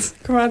mágaí.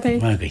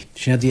 Mágaí.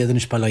 Sinna díadan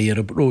is bailíar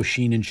a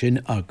róisín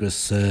sin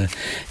agus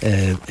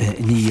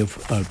níomh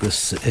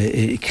agus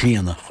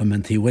cléana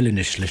chumentí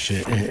bhfuilinis le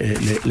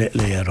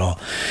ará.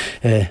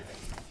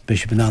 Bei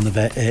sé banana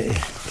bheith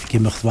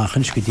gimecht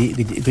machans go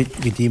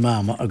dtí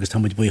máma agus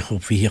tá muid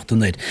buoch fi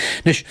hiochtúnéid.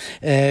 Nis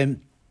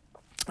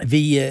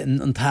Bhí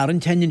an taran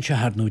teinn se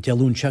harnú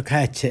dealún se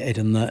caiite ar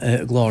an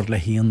glár le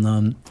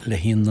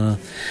híon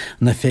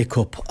na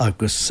fécop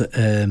agus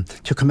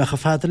tu go mecha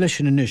fáda lei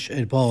sin inis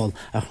ar báil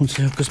a chun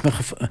agus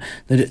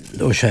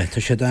ó sé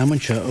tá sé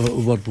dámanse ó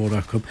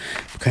bharbóracham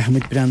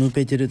caihamid breanú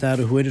beidir a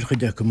dar a thuidir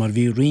chuide go mar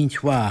bhí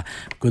rionthá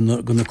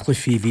gona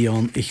clufií bhí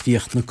an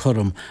ichtíocht na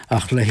chom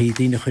ach le hí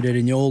dtíine chuir ar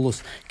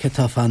ineolalas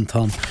cetá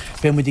fantán.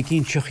 Be mu i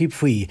ginn se chií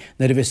faoi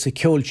na a bheits a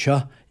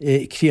ceolse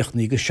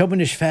críochnaí go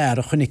seban is fearr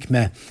a chunig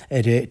me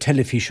ar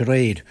telefís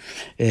réir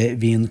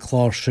hín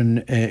chláirsin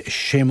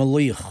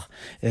sémalíoch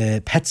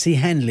Patsy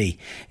Henley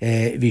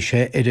hí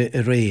sé ar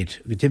a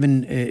réir. Go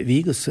dtíhann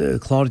bhígus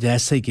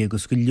chláirdeasaige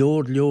agus go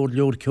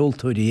leor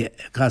ceoltóirí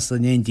cas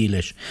an éon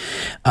dílis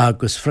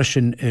agus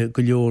freisin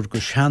go leor go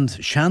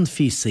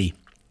seanfísaí.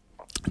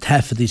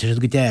 Tafadí sé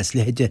go déas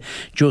le heide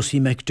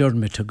Josie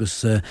McDermott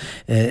agus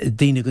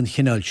daine an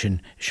chinál sin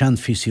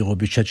seanfíí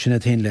óbí se sinna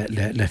tain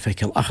le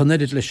feiceil. Achan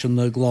neidir leis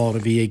an glár a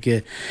bhí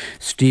ag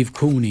Steve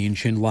Cooney in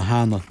sin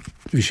lehanana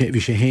bhí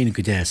sé héana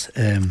go déas.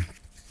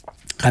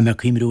 Chaime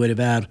cíimú ar a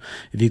bhar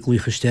bhí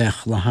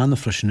glúchaisteach le hána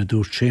freisin na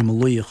dúr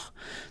sémalíoch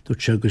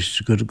dúirt se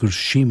gur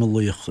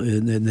símalíoch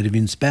na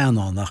bhín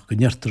Spáánach go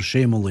neartar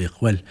sémalíoch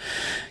well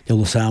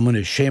deú saman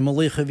is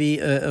sémalíoch a bhí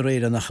a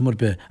réire nach mar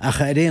be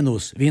acha ar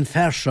réús hín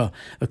ferse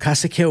a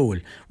casa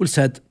ceil bhfuil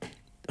said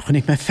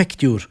chunig me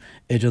feictúr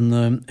ar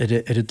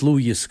a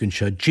dlúias gunn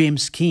seo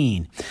James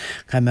Keane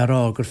cha me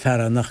rá gur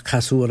ferra nach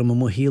casúar am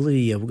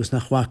mohíí agus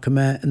nach chhacha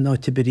me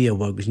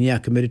náitiberíomh agus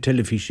níacha mé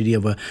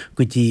telefíisiíomh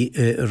go dtí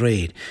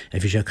réir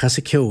a bhí sé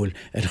casa ceil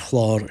ar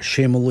chlár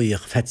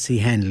sémalíoch Patsy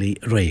Henley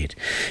réir.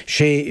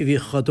 sé bhí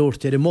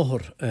chadúirt ar i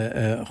móthir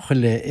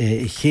chuile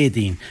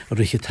chédaín a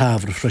ruiche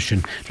tábhar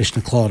freisin leis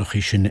na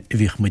chláirichaí sin i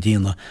bhíoch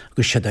modína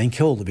agus sé ein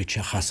ceola bhí sé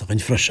chasach an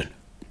freisin.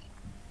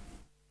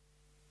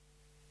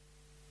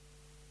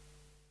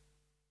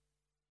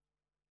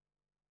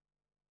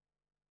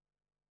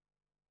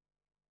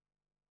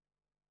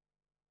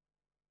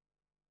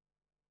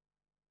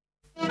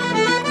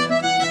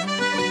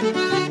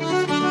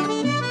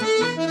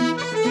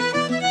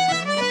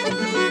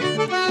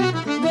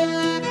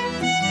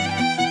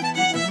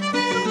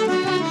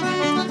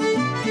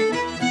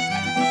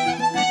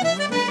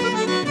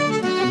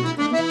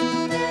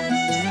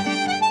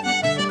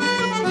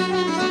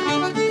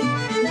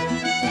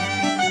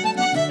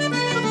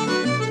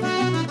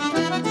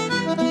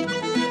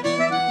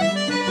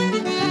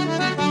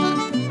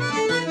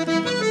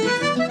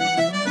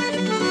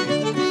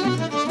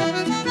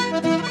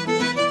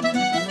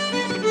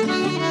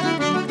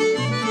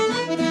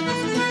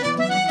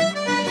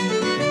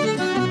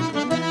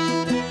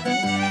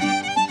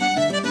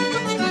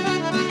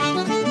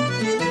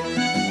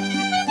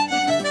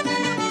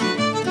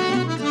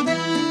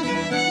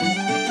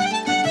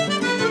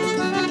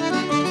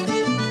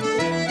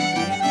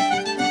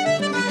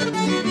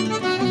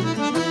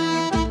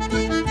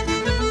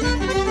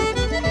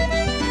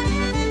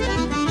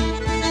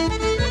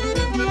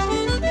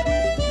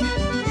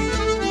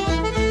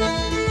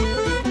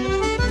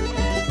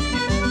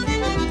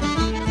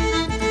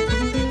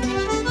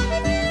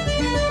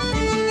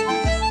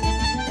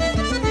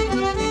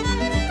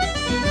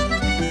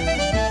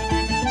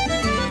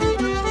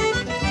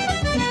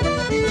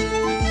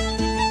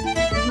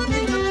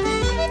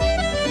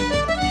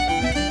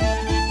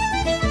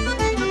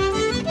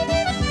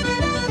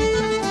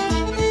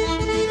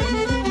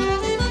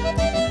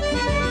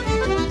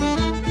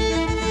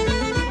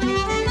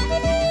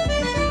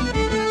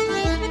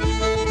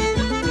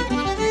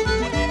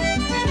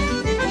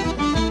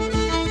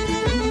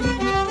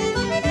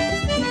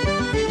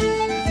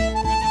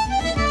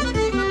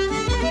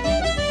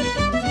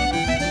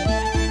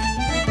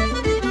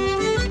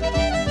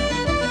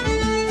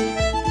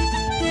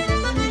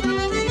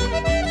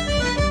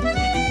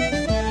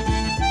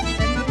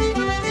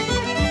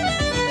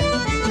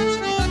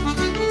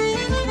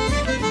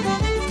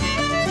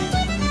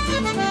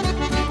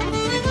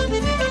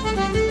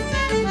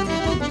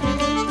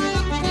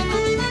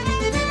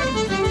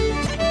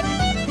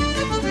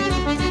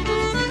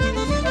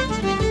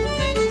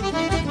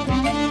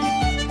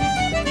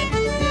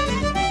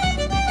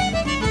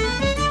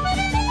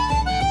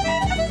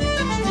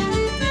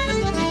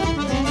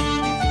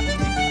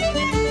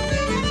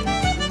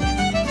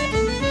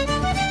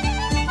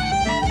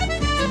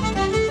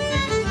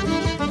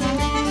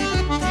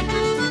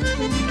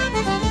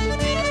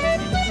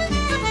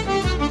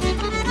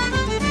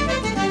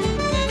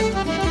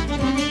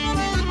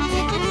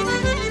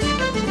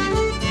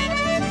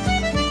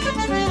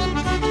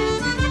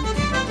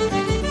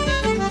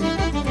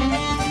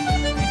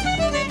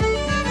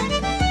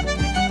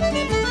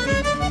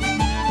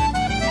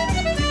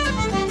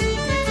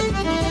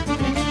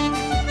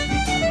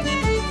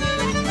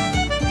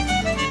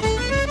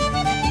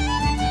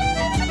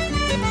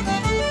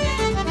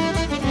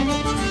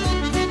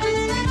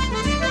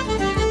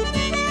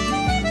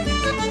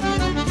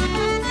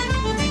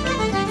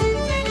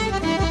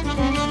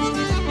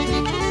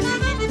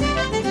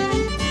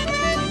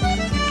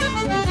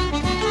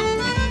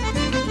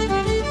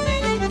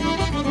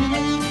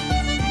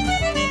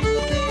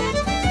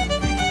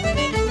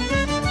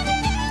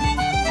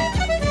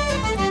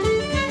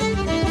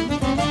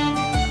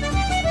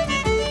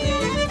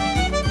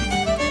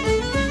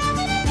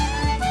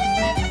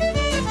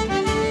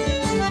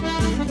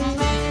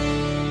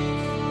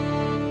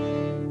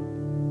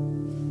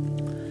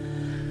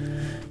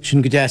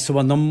 Sin go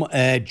deasbhanam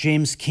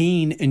James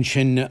Keane in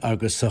sin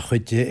agus a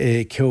chud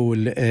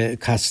ceol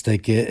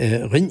castaig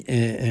rin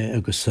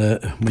agus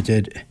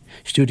muidir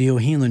Studio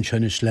Hílan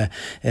senis le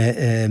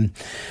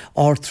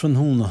átran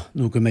húna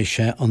nó go méid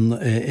sé an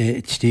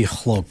tí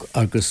chlog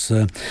agus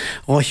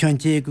áan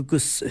dé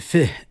agus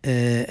fi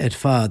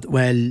fad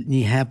well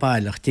ní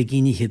hebáilech de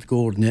gíní hiad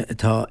górne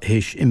tá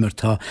héis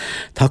immertá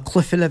Tá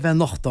clufi le bheith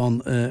nachtán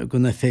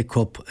gona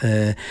fécop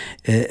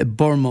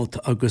Bournemouth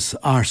agus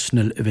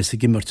Arsenal a bheits a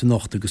gimmerte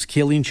nacht agus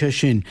célín sé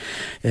sin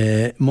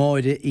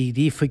máide í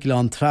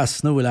rífaigán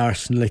tras nóhfuil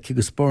Arsenal le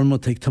agus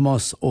Bournemouth ag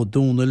Tomás ó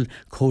Dúnal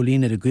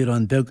cólín a gcuir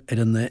beg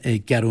an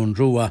Garún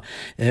Rua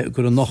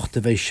gur an nacht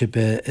a bheith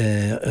sibe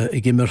i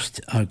gimmert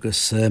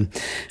agus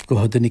go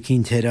hadna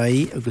cínte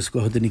raí agus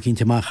go hadna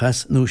cínte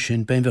machas nó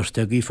sin ben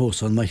bhirte a í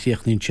fósan mai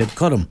chríochnaín siad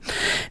chom.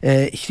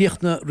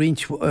 Chríochna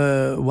rint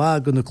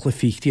wagan na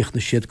clufií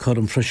chríochna siad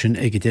chom freisin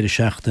ag déir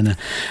seachtainna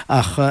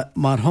ach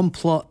mar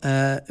hampla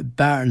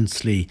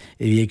Barnsley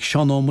i bhí ag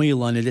Sean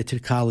O'Mílan i litir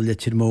cála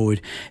litir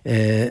móir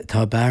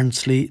tá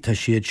Barnsley tá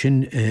siad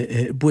sin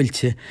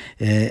builte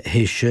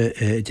héise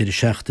déir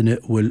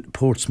seachtainna bhfuil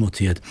Portsmouth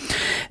iad.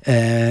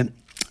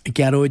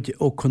 Geróid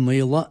ó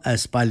Connéla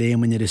as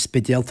bailléman ar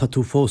spedial tá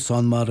tú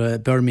fósán mar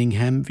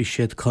Birmingham bhí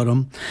siad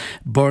chom.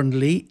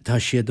 Burnley tá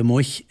siad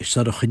amach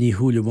sarach ní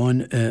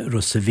thuúlaháin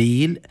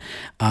Rossaville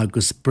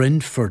agus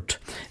Brentford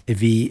a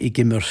bhí i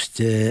gimmert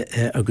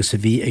agus a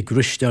bhí ag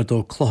gruistear dó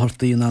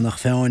chlóhartaí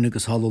nach féin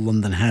agus hall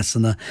London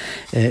Hasanna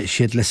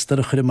siad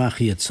leistarach amach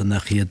iad san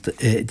nach iad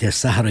de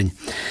Saharin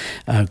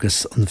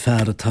agus an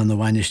fear tá na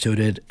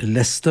bhainisteir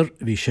Leicester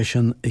bhí sé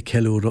sin i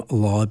ceúra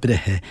lá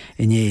brethe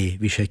iné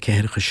bhí sé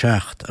ceircha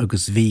seacht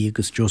agus bhí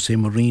agus Jose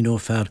Mourinho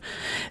fear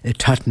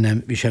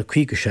Tottenham bhí sé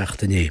chuige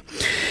seachtainné.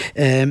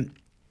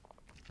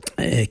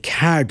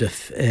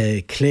 Cardiff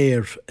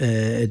Clare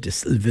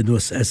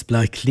vinus as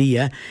Black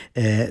Lia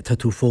tá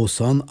tú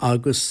fósán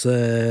agus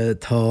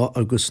tá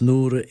agus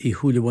nuair i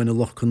thuúlaháin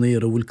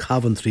lochcanéir a bhfuil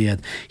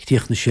Coventryad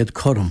tíochna siad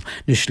chom.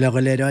 Nus le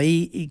le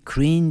í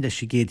crín leis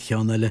sé géad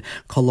cheanna le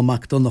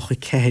cholamach don nach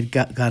ceir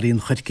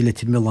garíon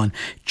chuirciletir Milán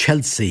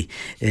Chelsea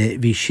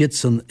bhí siad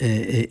san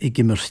i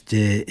gimmert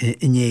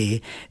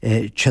iné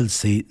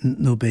Chelsea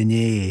nó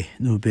bené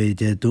nó be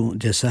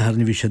de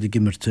Saharna bhí siad i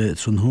gimmert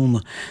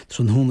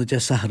trúnhúna de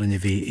Saharna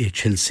bhí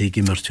Chelsea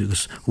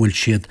gimartúgus bhfuil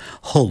siad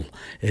Hull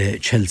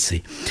Chelsea.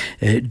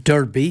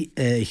 Derby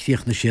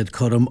chríochna siad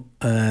chom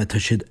tá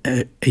siad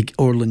ag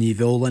orlaní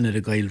bheolain ar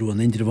a gailrú an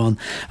Indrabháin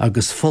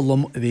agus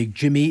Fulham a bhíh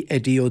Jimmy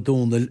Eddie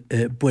O'Donnell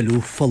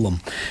builú Fulham.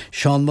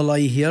 Sean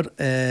Malay hir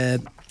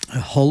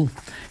Hull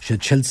sé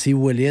Chelsea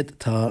bhfuiliad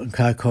tá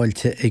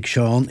cáilte ag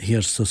Seán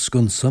hir sa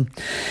scunsa.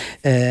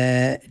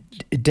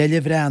 Deile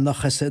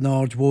bhreannach as an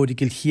áardhóri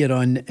gil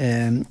chiaráin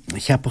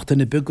cheapachta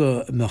na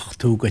buga nach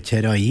túga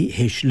teraí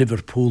héis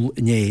Liverpool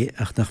né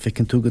ach nach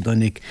fecin túga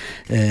danig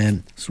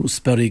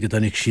sperrí go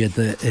danig siad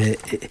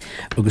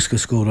agus go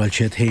scóráil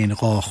siad héin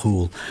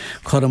ráchúil.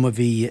 Chom a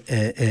bhí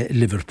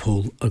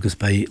Liverpool agus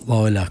bei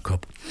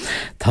láileachop.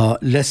 Tá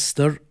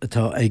Leicester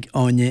tá ag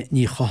áine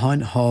ní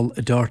chaáin hall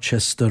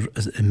Dorchester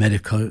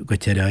America go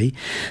teraí.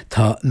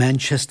 Tá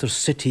Manchester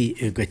City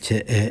go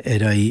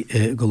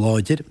teraí go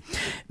láidir.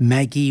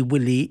 Maggie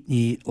Willie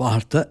ní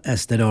láharta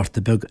as der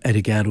áta beg ar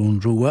a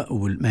Garún Rua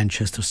bhfuil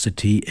Manchester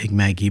City ag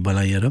Maggie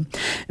Balayera.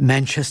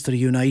 Manchester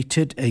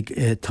United ag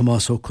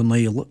Tomás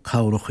O'Connell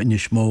cáireach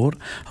inis mór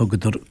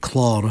thugadar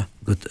Clara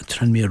go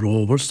Tranmere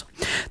Rovers.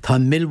 Tá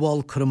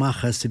Millwall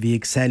chumachas a bhí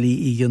ag Sally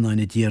í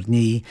dionnaine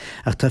díarní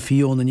ach tá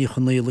fiona ní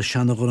O'Connell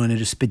seanna goráin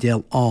ar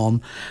spedial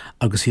an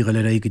agus í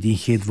le go dtín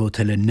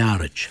chéadhót le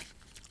Norwich.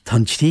 Tá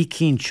tí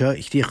cínse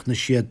chríochna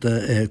siad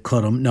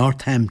chom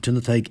Northampton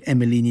atá ag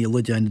Emilíní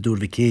Ludein na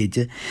dúrha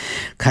céide,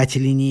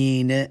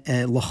 Catalíine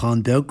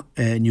Lochanbeg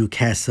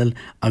Newcastle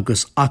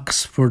agus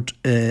Oxford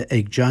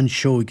ag John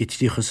Shaw go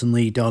tíochas san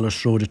 $9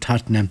 ród a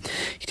Tottenham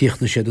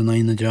chríochna siad an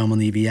 9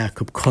 Germany bhí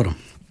Jacob chom.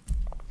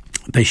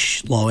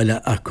 Beis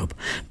láile acub.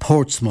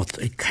 Portsmouth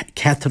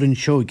Catherine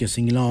Shoge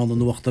sin Gláán an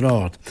bhachtar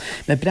áard.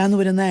 Me brenn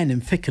an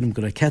éim ficrim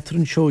go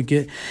Catherine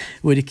Shoge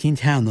bhfuir i cínt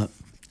heanna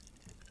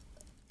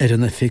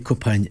an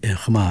fécopáin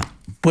chumá.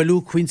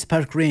 Builú Queen's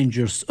Park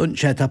Rangers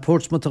sé tá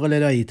Portsmouth a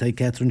le raí tá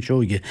Catherine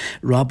Shoge.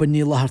 Robin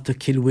ní láharta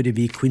kilhuiir a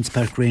bhí Queen's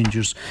Park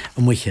Rangers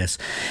a muiches.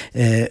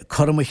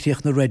 Chom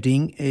chríoch na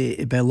Reading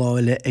be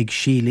láile ag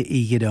síle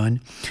í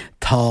Iráin.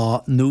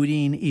 Tá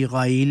nuaín í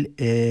gail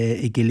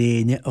i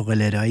giléine a go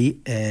le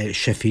raí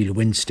Sheffield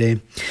Wednesday.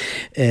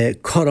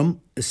 Chom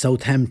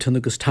Southampton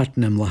agus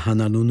Tottenham le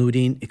hana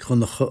nuaín i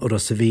chunacha ar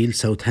Rossaville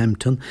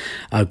Southampton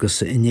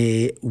agus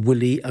iné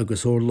Willie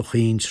agus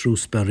Orlachín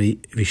Shrewsbury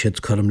bhí siad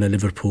chom le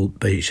Liverpool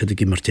bei siad a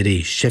gimmarte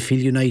rééis.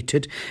 Sheffield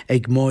United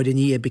ag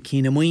máirí a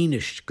becína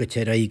muoinis go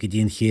teraí go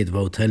dtíon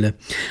chéadhhaile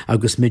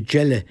agus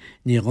Midgelle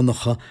ní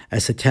chunacha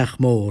as a teach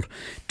mór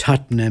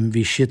Tottenham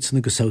bhí siad san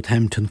agus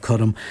Southampton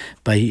chom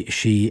bei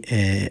si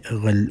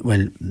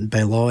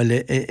bei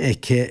láile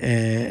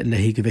le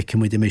hí go bheice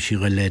muid mé si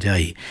go le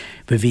raí.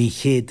 Ba bhí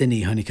chéad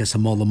daní hanig as a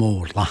mála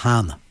mór le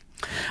hána.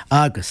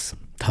 Agus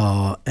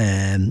tá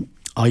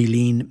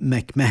Eileen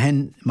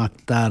McMahon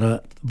mac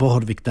dara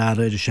bhorvik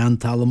dara de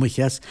Chantal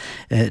muchas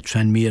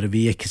tren mir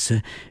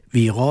viekse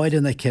vi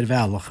ráidir na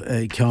cervelach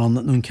cean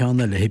nún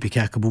ceanile hebi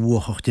cecha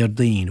bhuachacht ar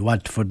daon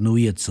Watford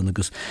Nuidson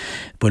agus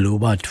Bulú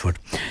Watford.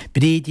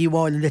 Brídí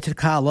bháil litir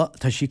cála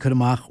tá sí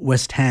chumach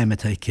West Ham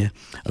ataice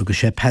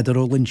agus sé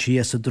pedarólann si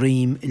as a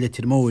dream I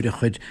litir móire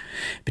chud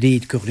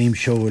bríd go bhríim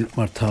seoil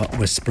mar tá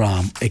West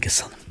Brom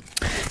agasan.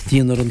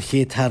 Díanar an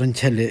chéad thar an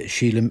teile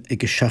sílim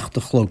ag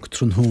 16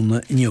 trún húna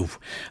inniu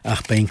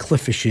ach bein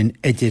clufi sin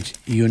idir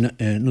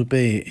nó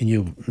bé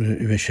inniu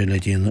bheise le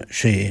díana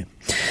sé.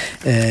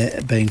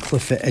 Bein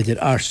clufi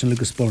idir Arsenal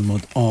agus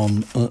Bournemouth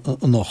an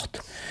nocht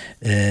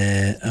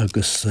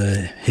agus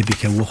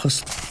hibice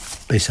wuchas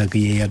beis a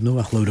ghéar nó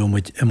ach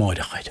laurómuid I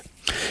máirechaid.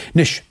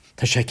 Nis,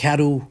 tá sé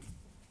cearú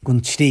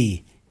gon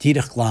trí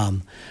díreach glám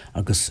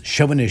agus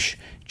sebanis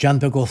Jan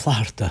Begó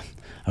Flaharta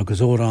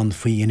agus órán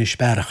faoi inis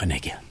berachan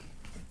ige.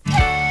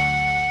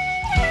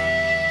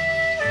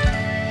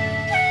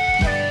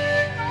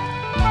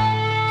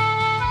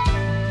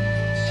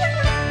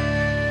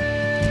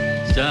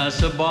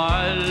 Stas y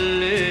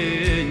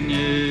bailin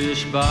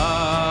ys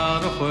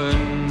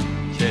barachyn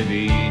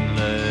Tefyn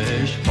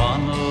leis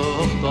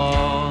panuch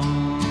don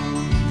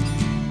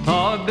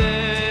Ta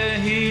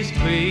behys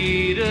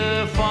cryd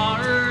y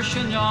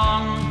farsyn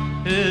ion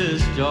Ys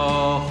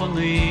diolch yn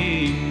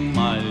un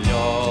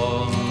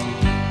maelion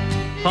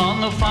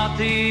Tan y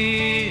ffati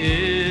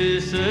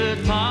ys y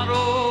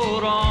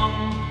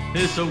taroron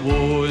Ys y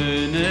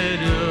wyn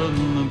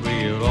yn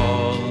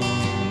brirol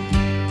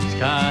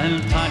Cael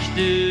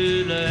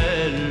tasdil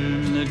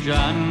na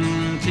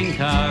janting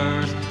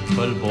cars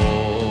Fel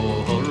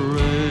bohor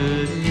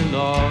yn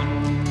lon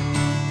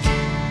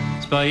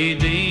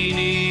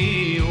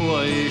Spaidini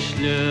oes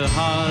le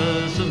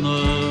has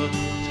yma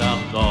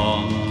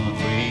Tachdon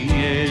fwy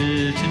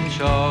eltyn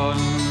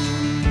sion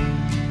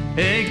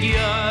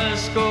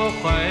Egias go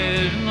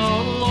chwaer na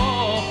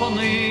loch o'n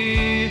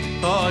i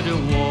A dy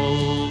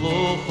wol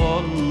o'ch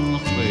o'n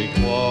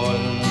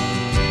chwegwal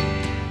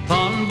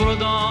Tan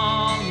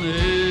brodan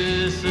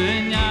is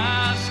in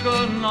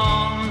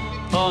asgonon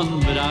Tan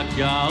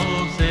bracial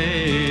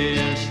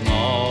se'r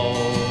snow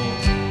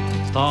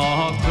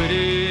Sta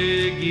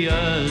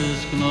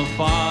cwrigias gna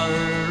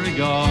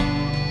fargon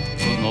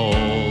Yn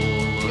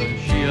ôl y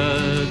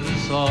siad y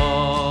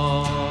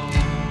son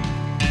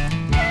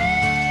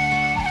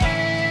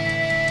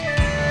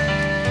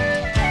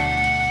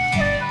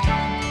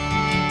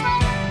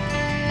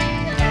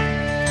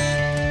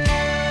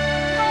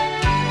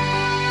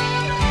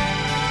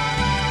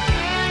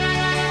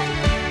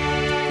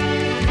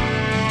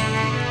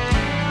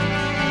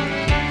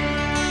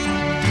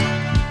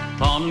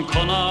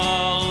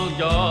Conal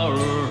gar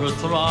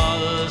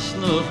tras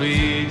na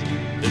fyd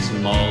Is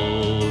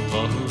mal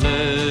ta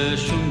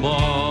leis yn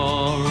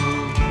bar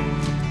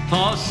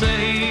Ta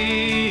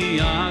sei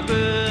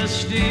agus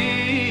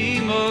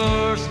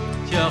steamers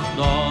Tiach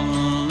dan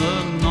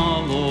yn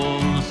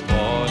alon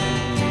sgol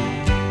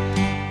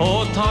O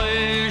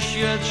taes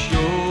yet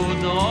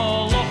siwd a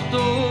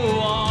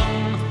lochdoan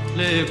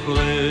Le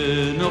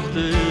clenoch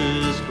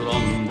dys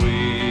granbwy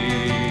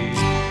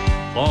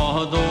A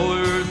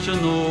dwyr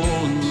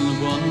tynôn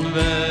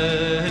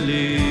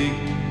velig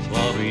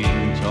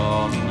Slarin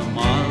tan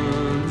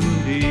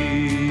mardi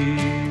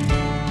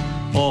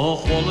O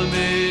chwole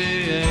me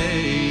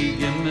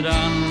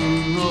gymran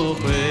o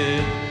chwe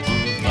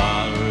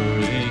Far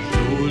I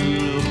chwl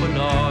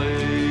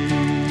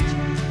chwlaid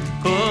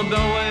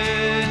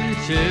Cybewen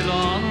til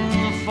an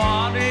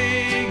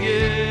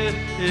farige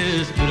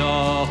Is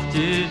bracht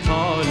I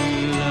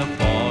tolle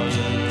fall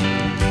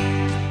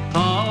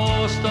Ta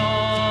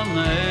ostan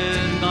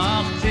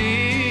nach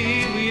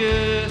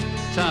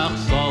Tach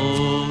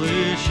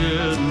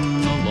salvation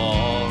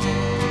alar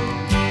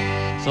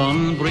Son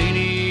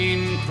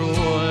brinin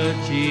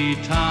croati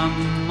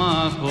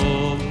tamako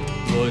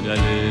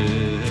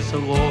Godalis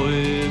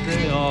avoy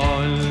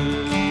real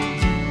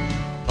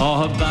Ta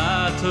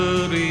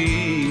battery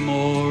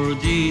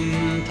mordin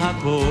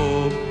tako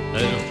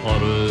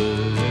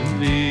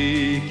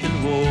Farvikil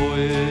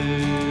voy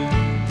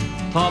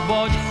Ta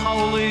bod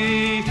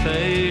hawli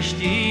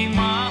feshti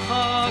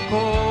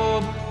machako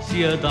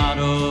Siadar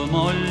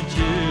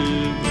molti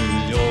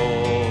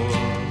willior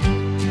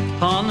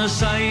Tan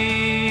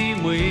sai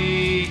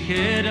mwy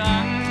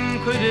ceran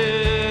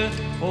cwde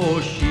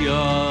O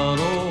siar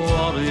o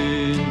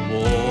arin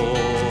war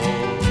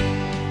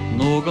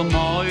Nog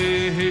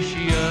mai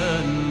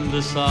hysien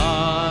dy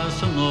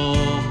sas yn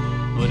och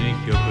Nwyd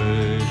i'ch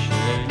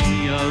ywysyn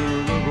i'r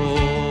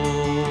rôl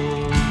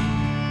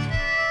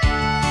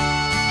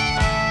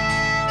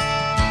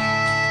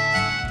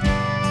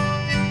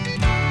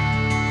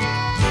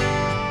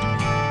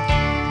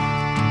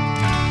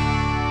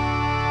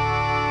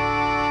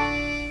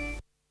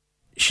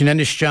Sin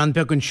is John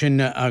begann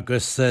sin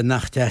agus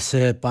nach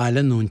deasa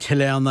bailún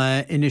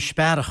tileanna ina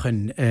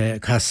sperachan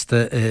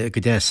casta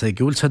go deasa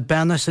gúilsad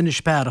benas ina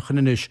sperachan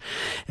inis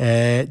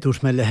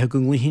dúirt me lethe go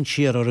ngluhinn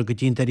siar ar a go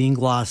dtíon ar on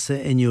glása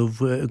inniuh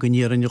go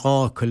níar an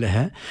ráca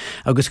lethe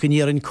agus go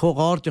níar an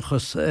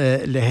cógáirdeachas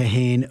lethe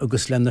héin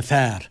agus lena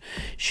fearr.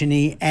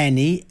 Sinní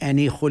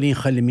any cholín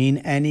chalamín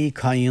any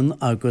caian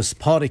agus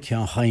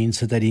páraceán chain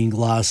sa ar on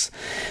glás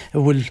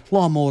bhfuil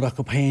lámórach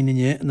go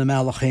péine na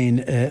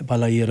meallachéin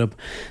bailíarab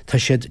tá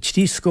siad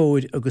tí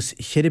scóir agus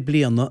cheir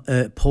blianana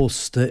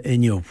pósta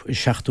inniuh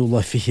seachtú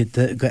le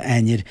fichiide go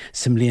ainir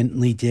sem líon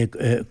 9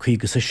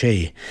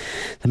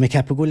 Tá mé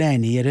cepa go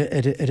léní ar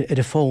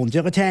a fón.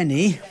 Deag a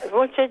téní?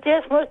 Bhil sé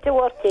 10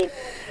 mórtaí.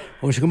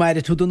 Ó se go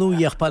maidir tú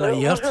donúíoch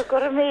bailíart? Go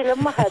míle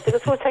maithe,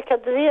 agus bhil te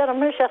dhéar am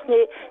nuiseach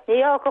ní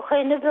á go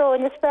chéine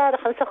bhróin is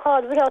sperachan sa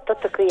cháil bhreata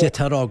a crí. De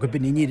tarrá go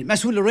bin ní.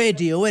 Mesúla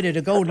radio ar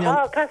a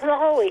gáin. Cas na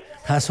hóí.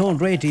 Cásón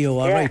radio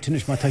a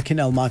réitinis má tá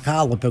cinál má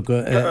cála be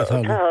go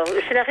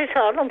Sinach is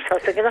hálumsa,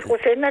 sa gannach go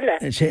sé meile.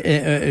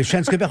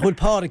 Sean go bechúil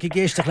páric I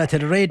géisteach le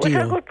ar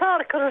radio. Go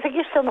páric ar a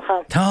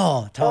gistanacham.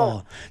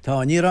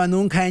 Tá, ní rá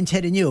nún cain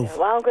teir inniuh.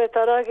 Bhain go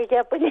tarrá go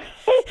gepaní.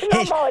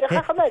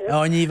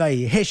 Á ní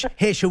bhaid,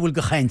 héis bhfuil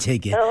go chain teige.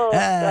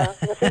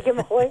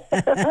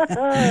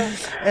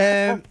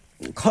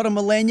 Chom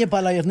a léine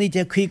bailíar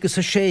 9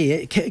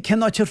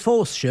 Ken áit ar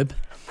fós sib?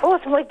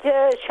 Fós muid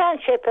sean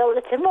sépel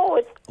le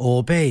móid.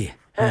 Ó bé.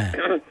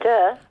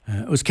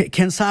 Us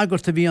ken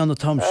sagart a bhí an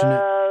Thomson?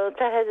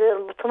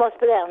 Thomas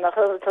Brownach.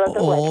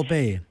 Ó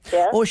bé.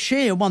 Ó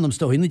sé bhhanam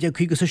sto 9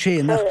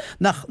 sé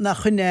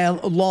nach chunéil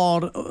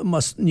lár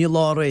mas ní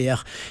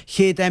láréach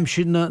chéad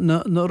aimsin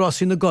na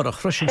Rossí na gorach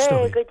frosin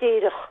sto. Go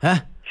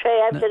díirech.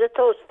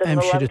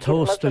 Aimsir a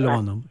tósta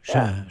leanam.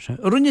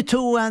 Rinne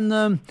tú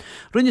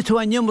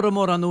an nimra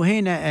mór an ó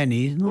héine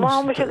aní?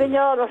 Má me se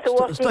gneána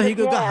Stohí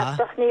go gaha?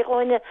 Ní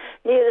roine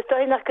ní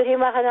stoinach go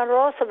ríach an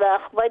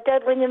Rossabach, ba de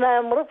rinne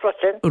me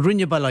mrúprosin.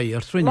 Rinne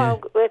bailíart, rinne?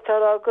 Má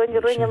gunne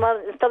rinne mar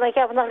stanna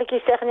ceapnach le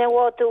císteachna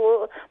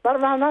bháú mar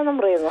má anam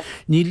réna.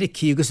 Ní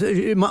licí, agus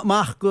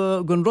máach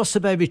gon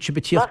Rossabevich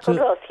betíocht.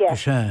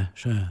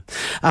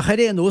 A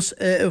charéanús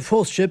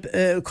fósib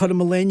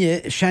chum a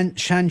léine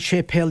sean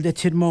sé péil de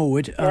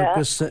móid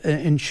agus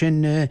in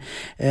sin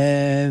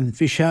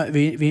bhí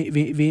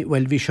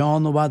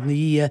seán ó bhd na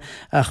í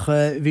ach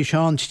bhí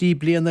seán tí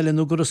bliana le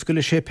nugur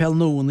scoile sé peil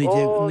nó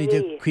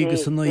 9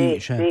 san 9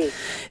 se.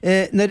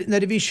 Na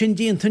bhí sin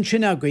díontan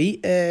sin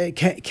agaí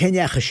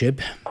ceneacha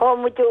sib? Cá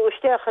mu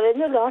dúisteachar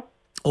inne lá.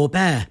 Ó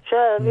bé?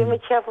 Se bhí me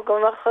tefa go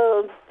nach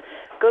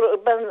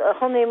ben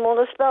chonaí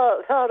móna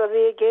a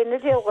bhí géna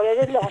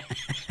déogáil lá.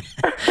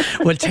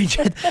 Well, ten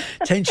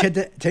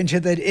sé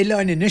ar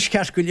ileáin níos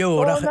ceas go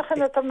leor.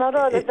 Nachna tam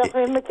nará ní a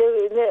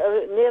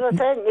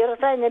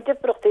taine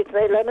diprochttaí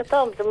mé lena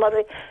tam mar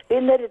hí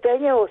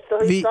daine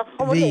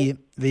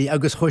Bhí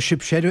agus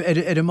chuisib séú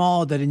ar a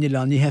mád ar in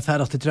Ián, ní he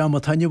ferachta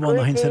drama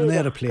tainehhána hen ar an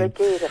aeroplane.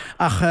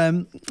 Ach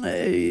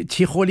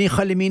tí cholín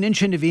chalimín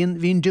sin a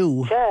bhín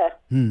dú.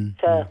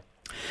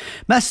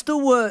 Mes tú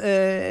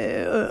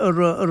ar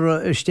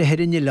istéhéir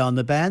Ián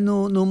ben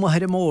nó má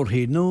ar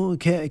mórthaí nó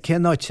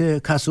cenáte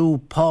casú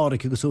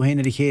páric agus ú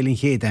héanaar I chéalinn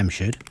chéad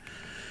aimsir?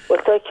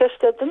 Well tá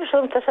ceiste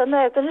dumisúnta san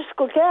den is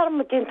go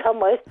gearm dín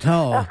tamáid.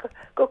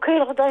 Go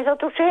cíilcha dain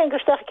tú sé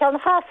gosteach ceanna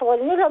chaáil,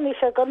 ní mí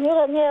se go ní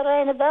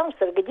aine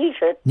bemsar go dí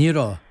se.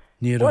 Nírá.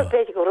 Bhil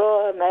beidir go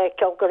rá me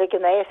ceap go ag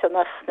an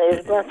éisanach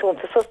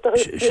naúnta susta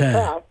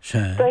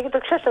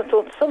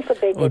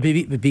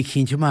bí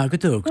cínte má go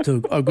tú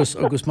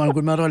agus mar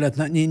gur marráile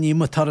ní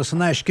tar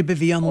san éisce be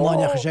bhí an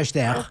láinecha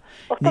séisteach.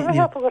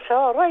 go se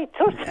ráid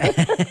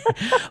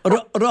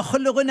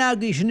Rochalugan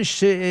agaí sin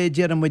is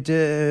dearmid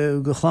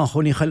go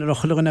chlácholín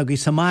rochalugan agaí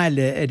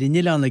Somáile ar in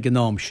Ián ag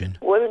gnám sin.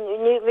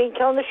 Bhín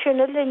ceanna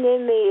sinna linne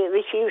mé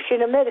bhí si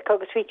sin America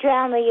agus bhí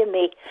teanna i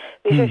mé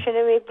bhí sé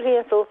sinna mé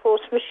bliantó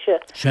fós mise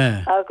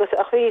agus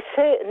a bhí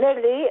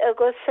Nelly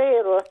agus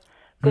Sarah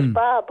agus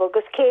Bab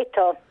agus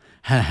Kétan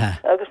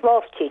agus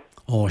Marty.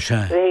 Ó se.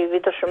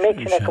 Bhíidir sem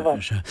méid go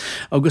bhain.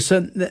 Agus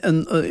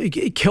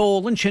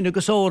ceolalan sin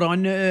agus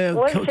óráin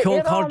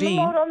ceol cardín.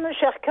 An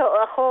se a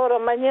chóra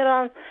man ní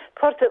an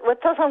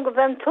tá an go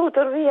bhain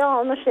tútar bhí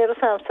an sé a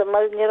samsa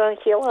mar ní an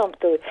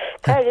chéamtú.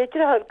 Caiir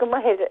idir go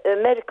maithe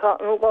America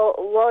nó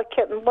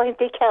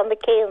baintí ceanna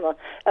céanna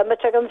a me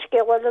te an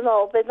scéhil an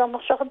ná be ná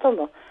seach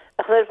duna.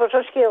 Ach na for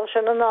scéil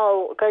sin an ná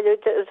go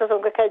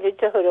caiú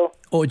deú.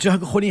 Ó de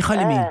go choín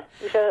chalimí?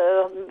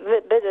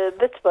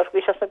 Pittsburgh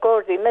bhí na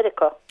Gordí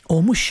America.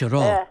 Ó mu se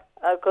rá.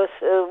 Agus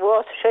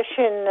bhá sé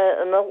sin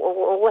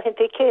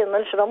bhaintí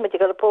céan se ramid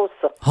go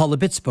pósta. Hall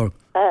Pittsburgh?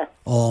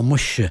 Ó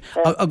muise.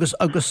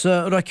 Agus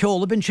ra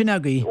ceola bin sin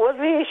agaí? Well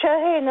bhí sé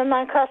héana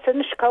an casa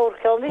na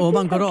scáirceáil. Ó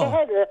man go rá.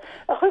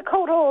 A chu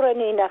córóra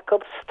ní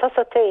necab tá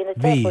a téine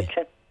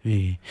sin.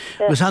 Bhí.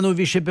 Gus hanú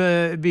bhí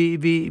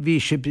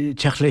si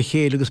teach le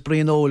chéile agus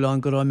bríonóla an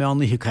go rá me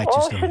annaí caiite.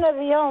 Ó sinna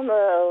bhí an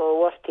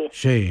bhhartí.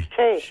 sé.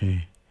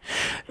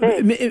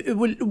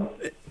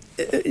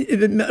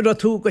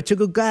 tú go te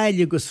go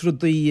gaiile agus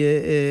rudaí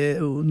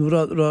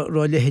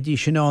rá lehédí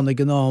sinnána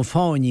gan ná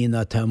fáí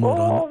na tá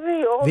mór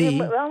hí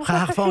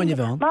cha fáinine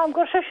bhean. Má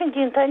go se sin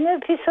díntaine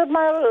pí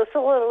mar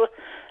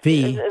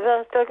hí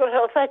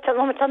gur feit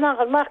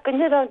nach mar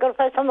ní an gur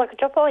feit go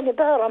Japáine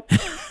bem.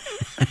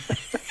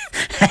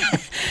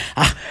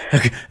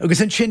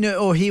 agus an sinne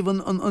ó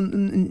híhann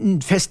an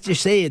festi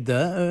séide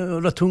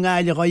ra tú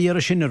gáile á dhéar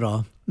a sinne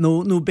rá.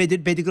 nó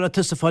beidir go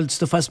tusa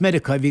fáilsta fas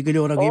America bhí go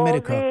leor a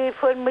America. Bhíh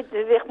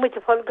mu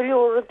fáil go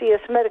leor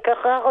díos America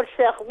chaáil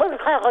seach bhil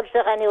chaáil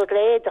seach aníú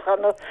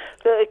léidechan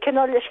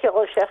cinál leis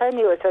ceáil seach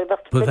aníú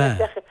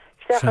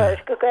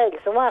go gail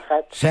sa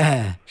máchad.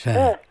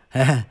 Se.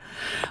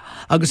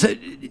 Agus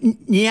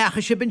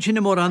níacha sé bin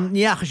sinna mór an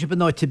níacha sé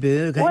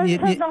benáitibe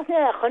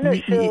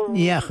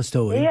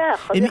níachchastói.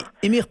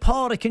 I míoh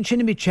pára cin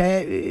sinna mí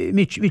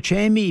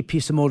sé mí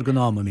pí sa mór gan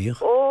áma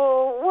míoch.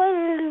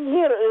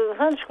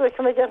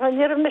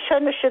 Níir me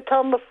senne se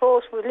tam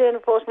fós léana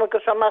fós mar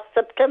gur sem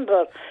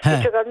September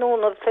gur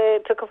núnar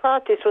te go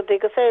fátí so dé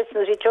go sé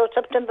í te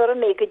September a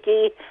mé go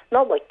dí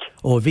nóhaid.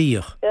 Ó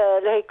bhíoch?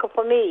 Le go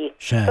fa mí.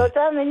 So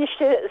dan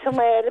iste sa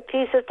mé a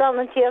pí dan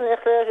an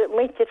tíanach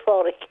muintir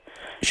fáric.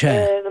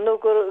 nó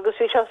gur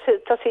sí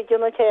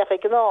tasíúna techa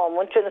g nám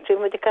an tuna tú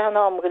mu cá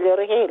ná go leor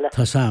a héile.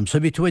 Tá sam, so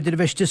bhí tú idir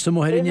bheiste sa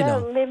móhéir ní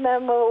mí me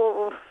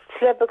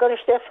slebe go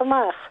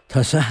stefaach.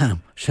 Tá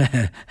sam se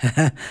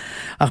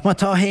ach má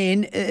tá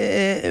héin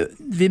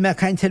bhí me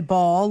caiintear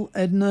báil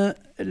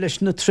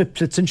leis na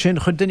triplets an sin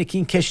chur duine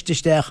cín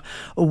ceisteisteach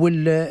ó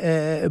bhfuil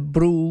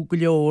brú go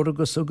leor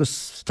agus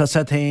tá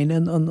héin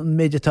an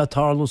méidir tá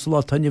tarlús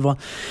lá taine bhain.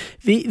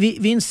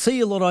 Bhín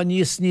síl á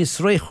níos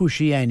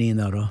réchúsí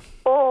aíon ará.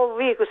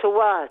 Bhí go sa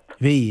bhád.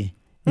 Bhí?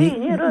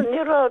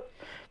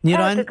 Ní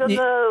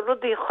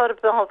rudí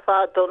chorbe an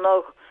fádó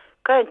ná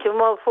caiinte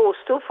má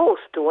fóstú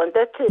an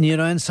deti. Ní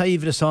an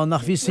saimhreán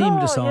nach bhí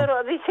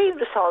simhreán. Bhí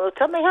simhreán,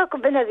 tá mé ha go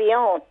binna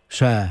bhíán.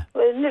 Se.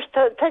 Nís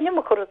taine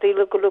mar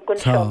chuíle go lugan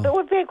se.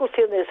 Bhfuil bé go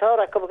sinna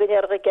ára go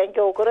gnéar a gan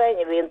go go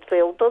réine bhíon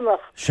féil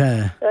donnach. Se.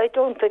 I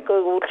don't think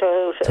go go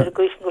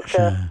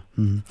se.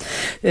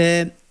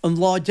 An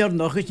láidear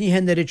nach ní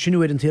hennerid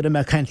sinúir an tíir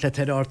me caiint le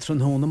ar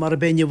átran hóna mar a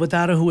béine bh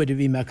dar a thuir a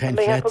bhí me caiint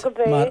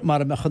le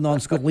mar me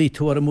chanáns go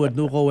lítúar a mór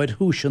nó gáir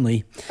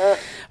húisinaí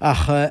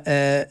ach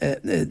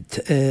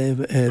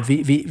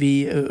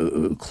hí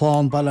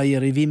chlán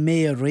bailíar i bhí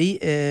méí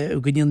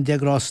gníon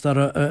deagrásstar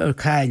ar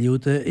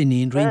caiúd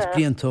iníon roiint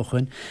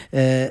blianttochan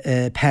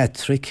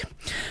Patrick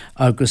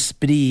agus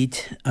Bríd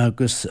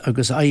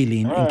agus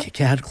Eileen in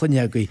cehar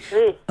chluneagaí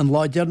an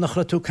láidear nach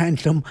ra tú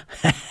caiintlumm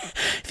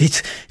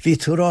hí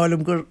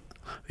túrálam gur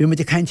bhí mu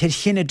caiint ar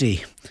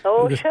chinadí.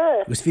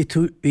 Gus bhí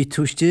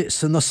túiste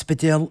san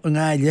ospidéal an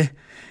gáile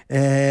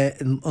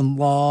an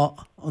lá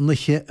an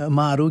nuche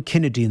marú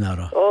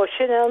Kennedynara.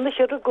 Sinna an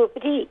nuche go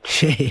Bríd.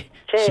 sé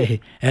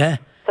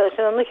Tá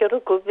sin an nuche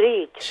go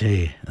Bríd.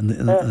 sé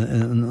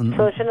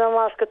sinna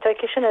más go te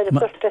sin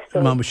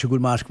Má se gúil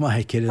marc má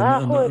heiceir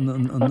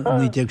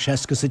an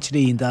 16 sa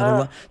trín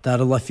dar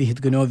a lá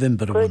fihiad go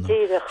November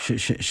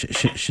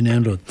sin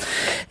an rud.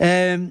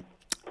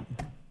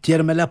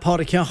 Díar me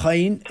lepára cean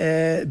chain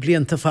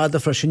blianta fada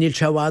fra sin níl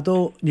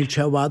tehádo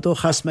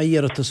chas me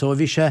dhéarata so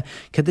bhí sé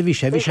ce bhí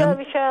sé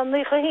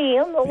nucha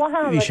híon ó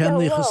bhí sé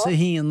nucha sa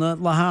híanana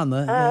le hána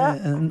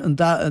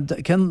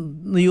cen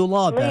naú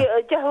lá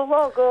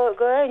Dethulá go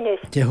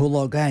ainis.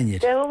 Dethulá gaiinir.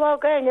 Dethulá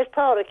gaiinir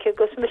páracha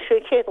gus mu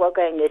chéadlá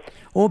gainis.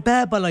 Ó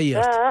be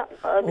bailíart.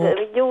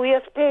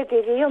 Dúíos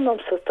béidir íonnom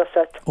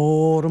sutasat.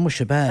 Ó mu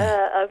se be.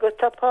 Agus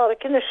tá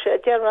páracinnis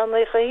dearman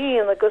nucha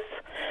híon agus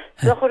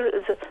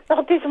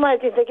nach tí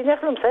maidín ag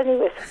nechlum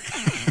sanniuis.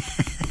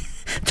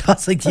 Tá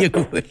ag tí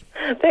gohfuil.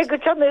 Bé go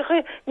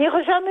ní chu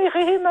seannacha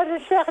hí mar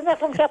seach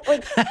nechlum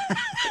cepain.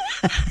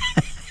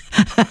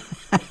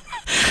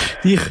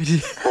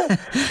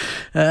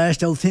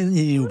 Stel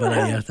tinníú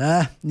bailíart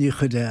ní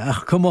chuide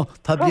ach cum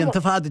tá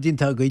blianta fada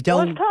dínta go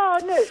deall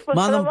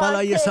Man an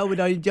bailí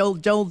saoid deall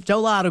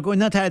á go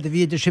na teid a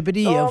bhíidir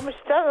sibíí.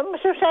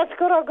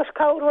 go agus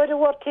cáhfuir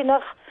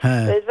bhhairtíach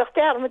bheith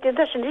dearmid in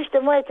sin ríiste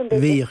maitin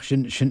bhíh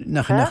sin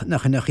nach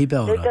í be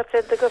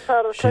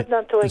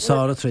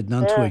Sára trid ná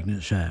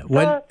tuigna se.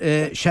 Well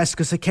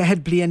segus a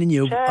cehead blian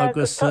inniu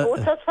agus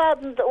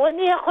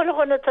ní chuna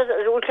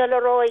rúil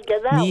leráige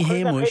ní hé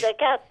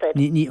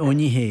ní ó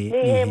ní hé.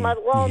 Ní mar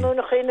bháinú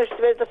nach chéine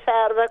bheith a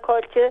fearbheith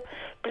cáilte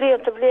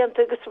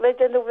blianta agus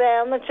bhéidir nó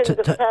bhéna sin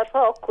go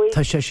fearfácuí.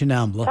 Tá sé sin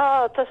amla.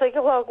 Tá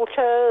go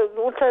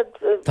bhúlta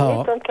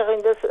an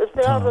ceinde is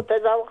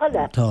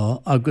Tá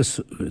agus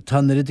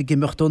tanna a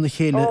gimimechtúna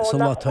chéile sa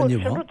látainniu.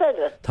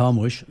 Tá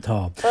muis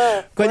tá.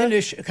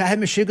 Gaiiles cha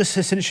heimi sigus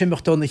sinna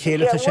simachtóna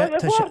chéile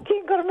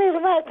gur mé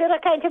mai a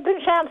caiinte bin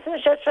seamsan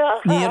se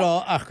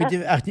Nírá ach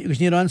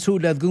ní an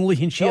súlad gúla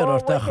hín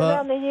siarart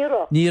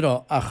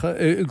nírá ach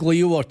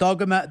glúúir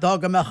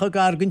dágamecha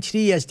gargan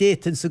trí as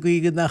détain sa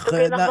gúige nach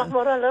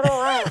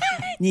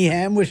ní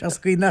héimú as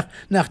gí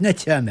nach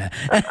neteme.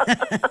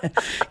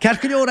 Ceir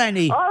go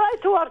leorainní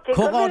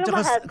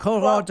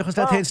choráidechas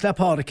le téins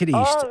lepára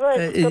ríist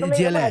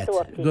dialéid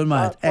gur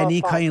maid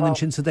aní caianan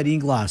sin sa darín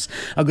glas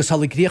agus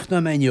sal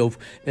gríochna meneomh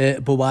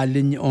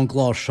bhhailinn an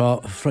glár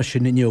seo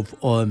freisin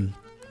inneomh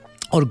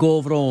Or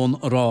góhrán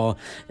rá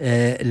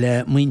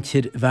le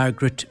muintir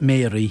Margaret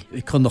Mary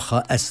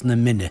chunacha na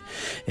minne.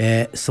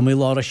 Sa mé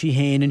lára sí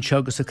héanaan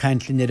segus a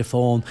caiintlinn ar a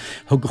fáin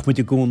thugach mu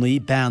a gcónaí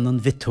beanan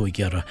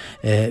vitóigeara.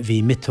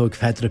 Bhí mitóg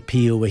fedra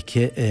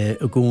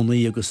píohaice a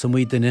gcónaí agus sa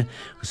muidanna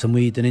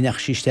neach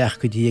síisteach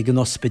go dtí ag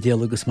an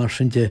ospedéal agus mar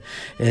sin de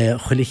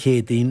chuile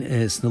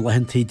chédaín sna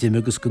lehantaídim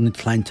agus gona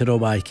tlainte ó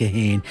bhaike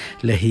héin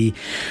le hí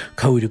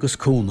cabhair agus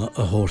cóna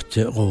a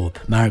thórte rób.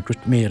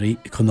 Margaret Mary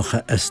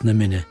chunacha na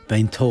minne.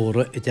 Bain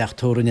tóra i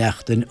deachtóra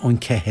neachtain ón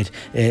ceithir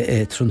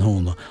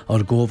trúnhóna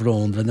ar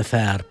góhrán lena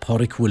fearr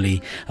páric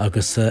bhuilí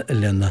agus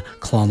lena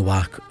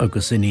clánmhaach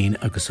agus inín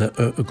agus a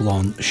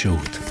glán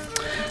siút.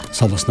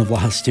 Salas na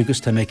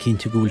bhhailstegus tá mé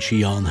cinnte gúil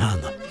sí an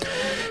hána.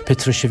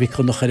 Petra sé bhí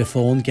chunach ar a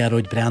fón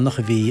gearóid breannach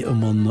a bhí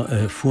am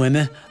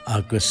fuime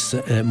agus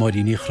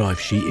maríní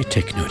chráibhsí i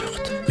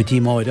teicnúireacht. Go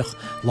dtí máireach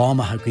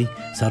lámathagaí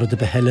sa de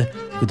beheile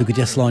go do go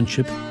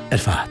deasláinseib ar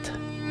fad.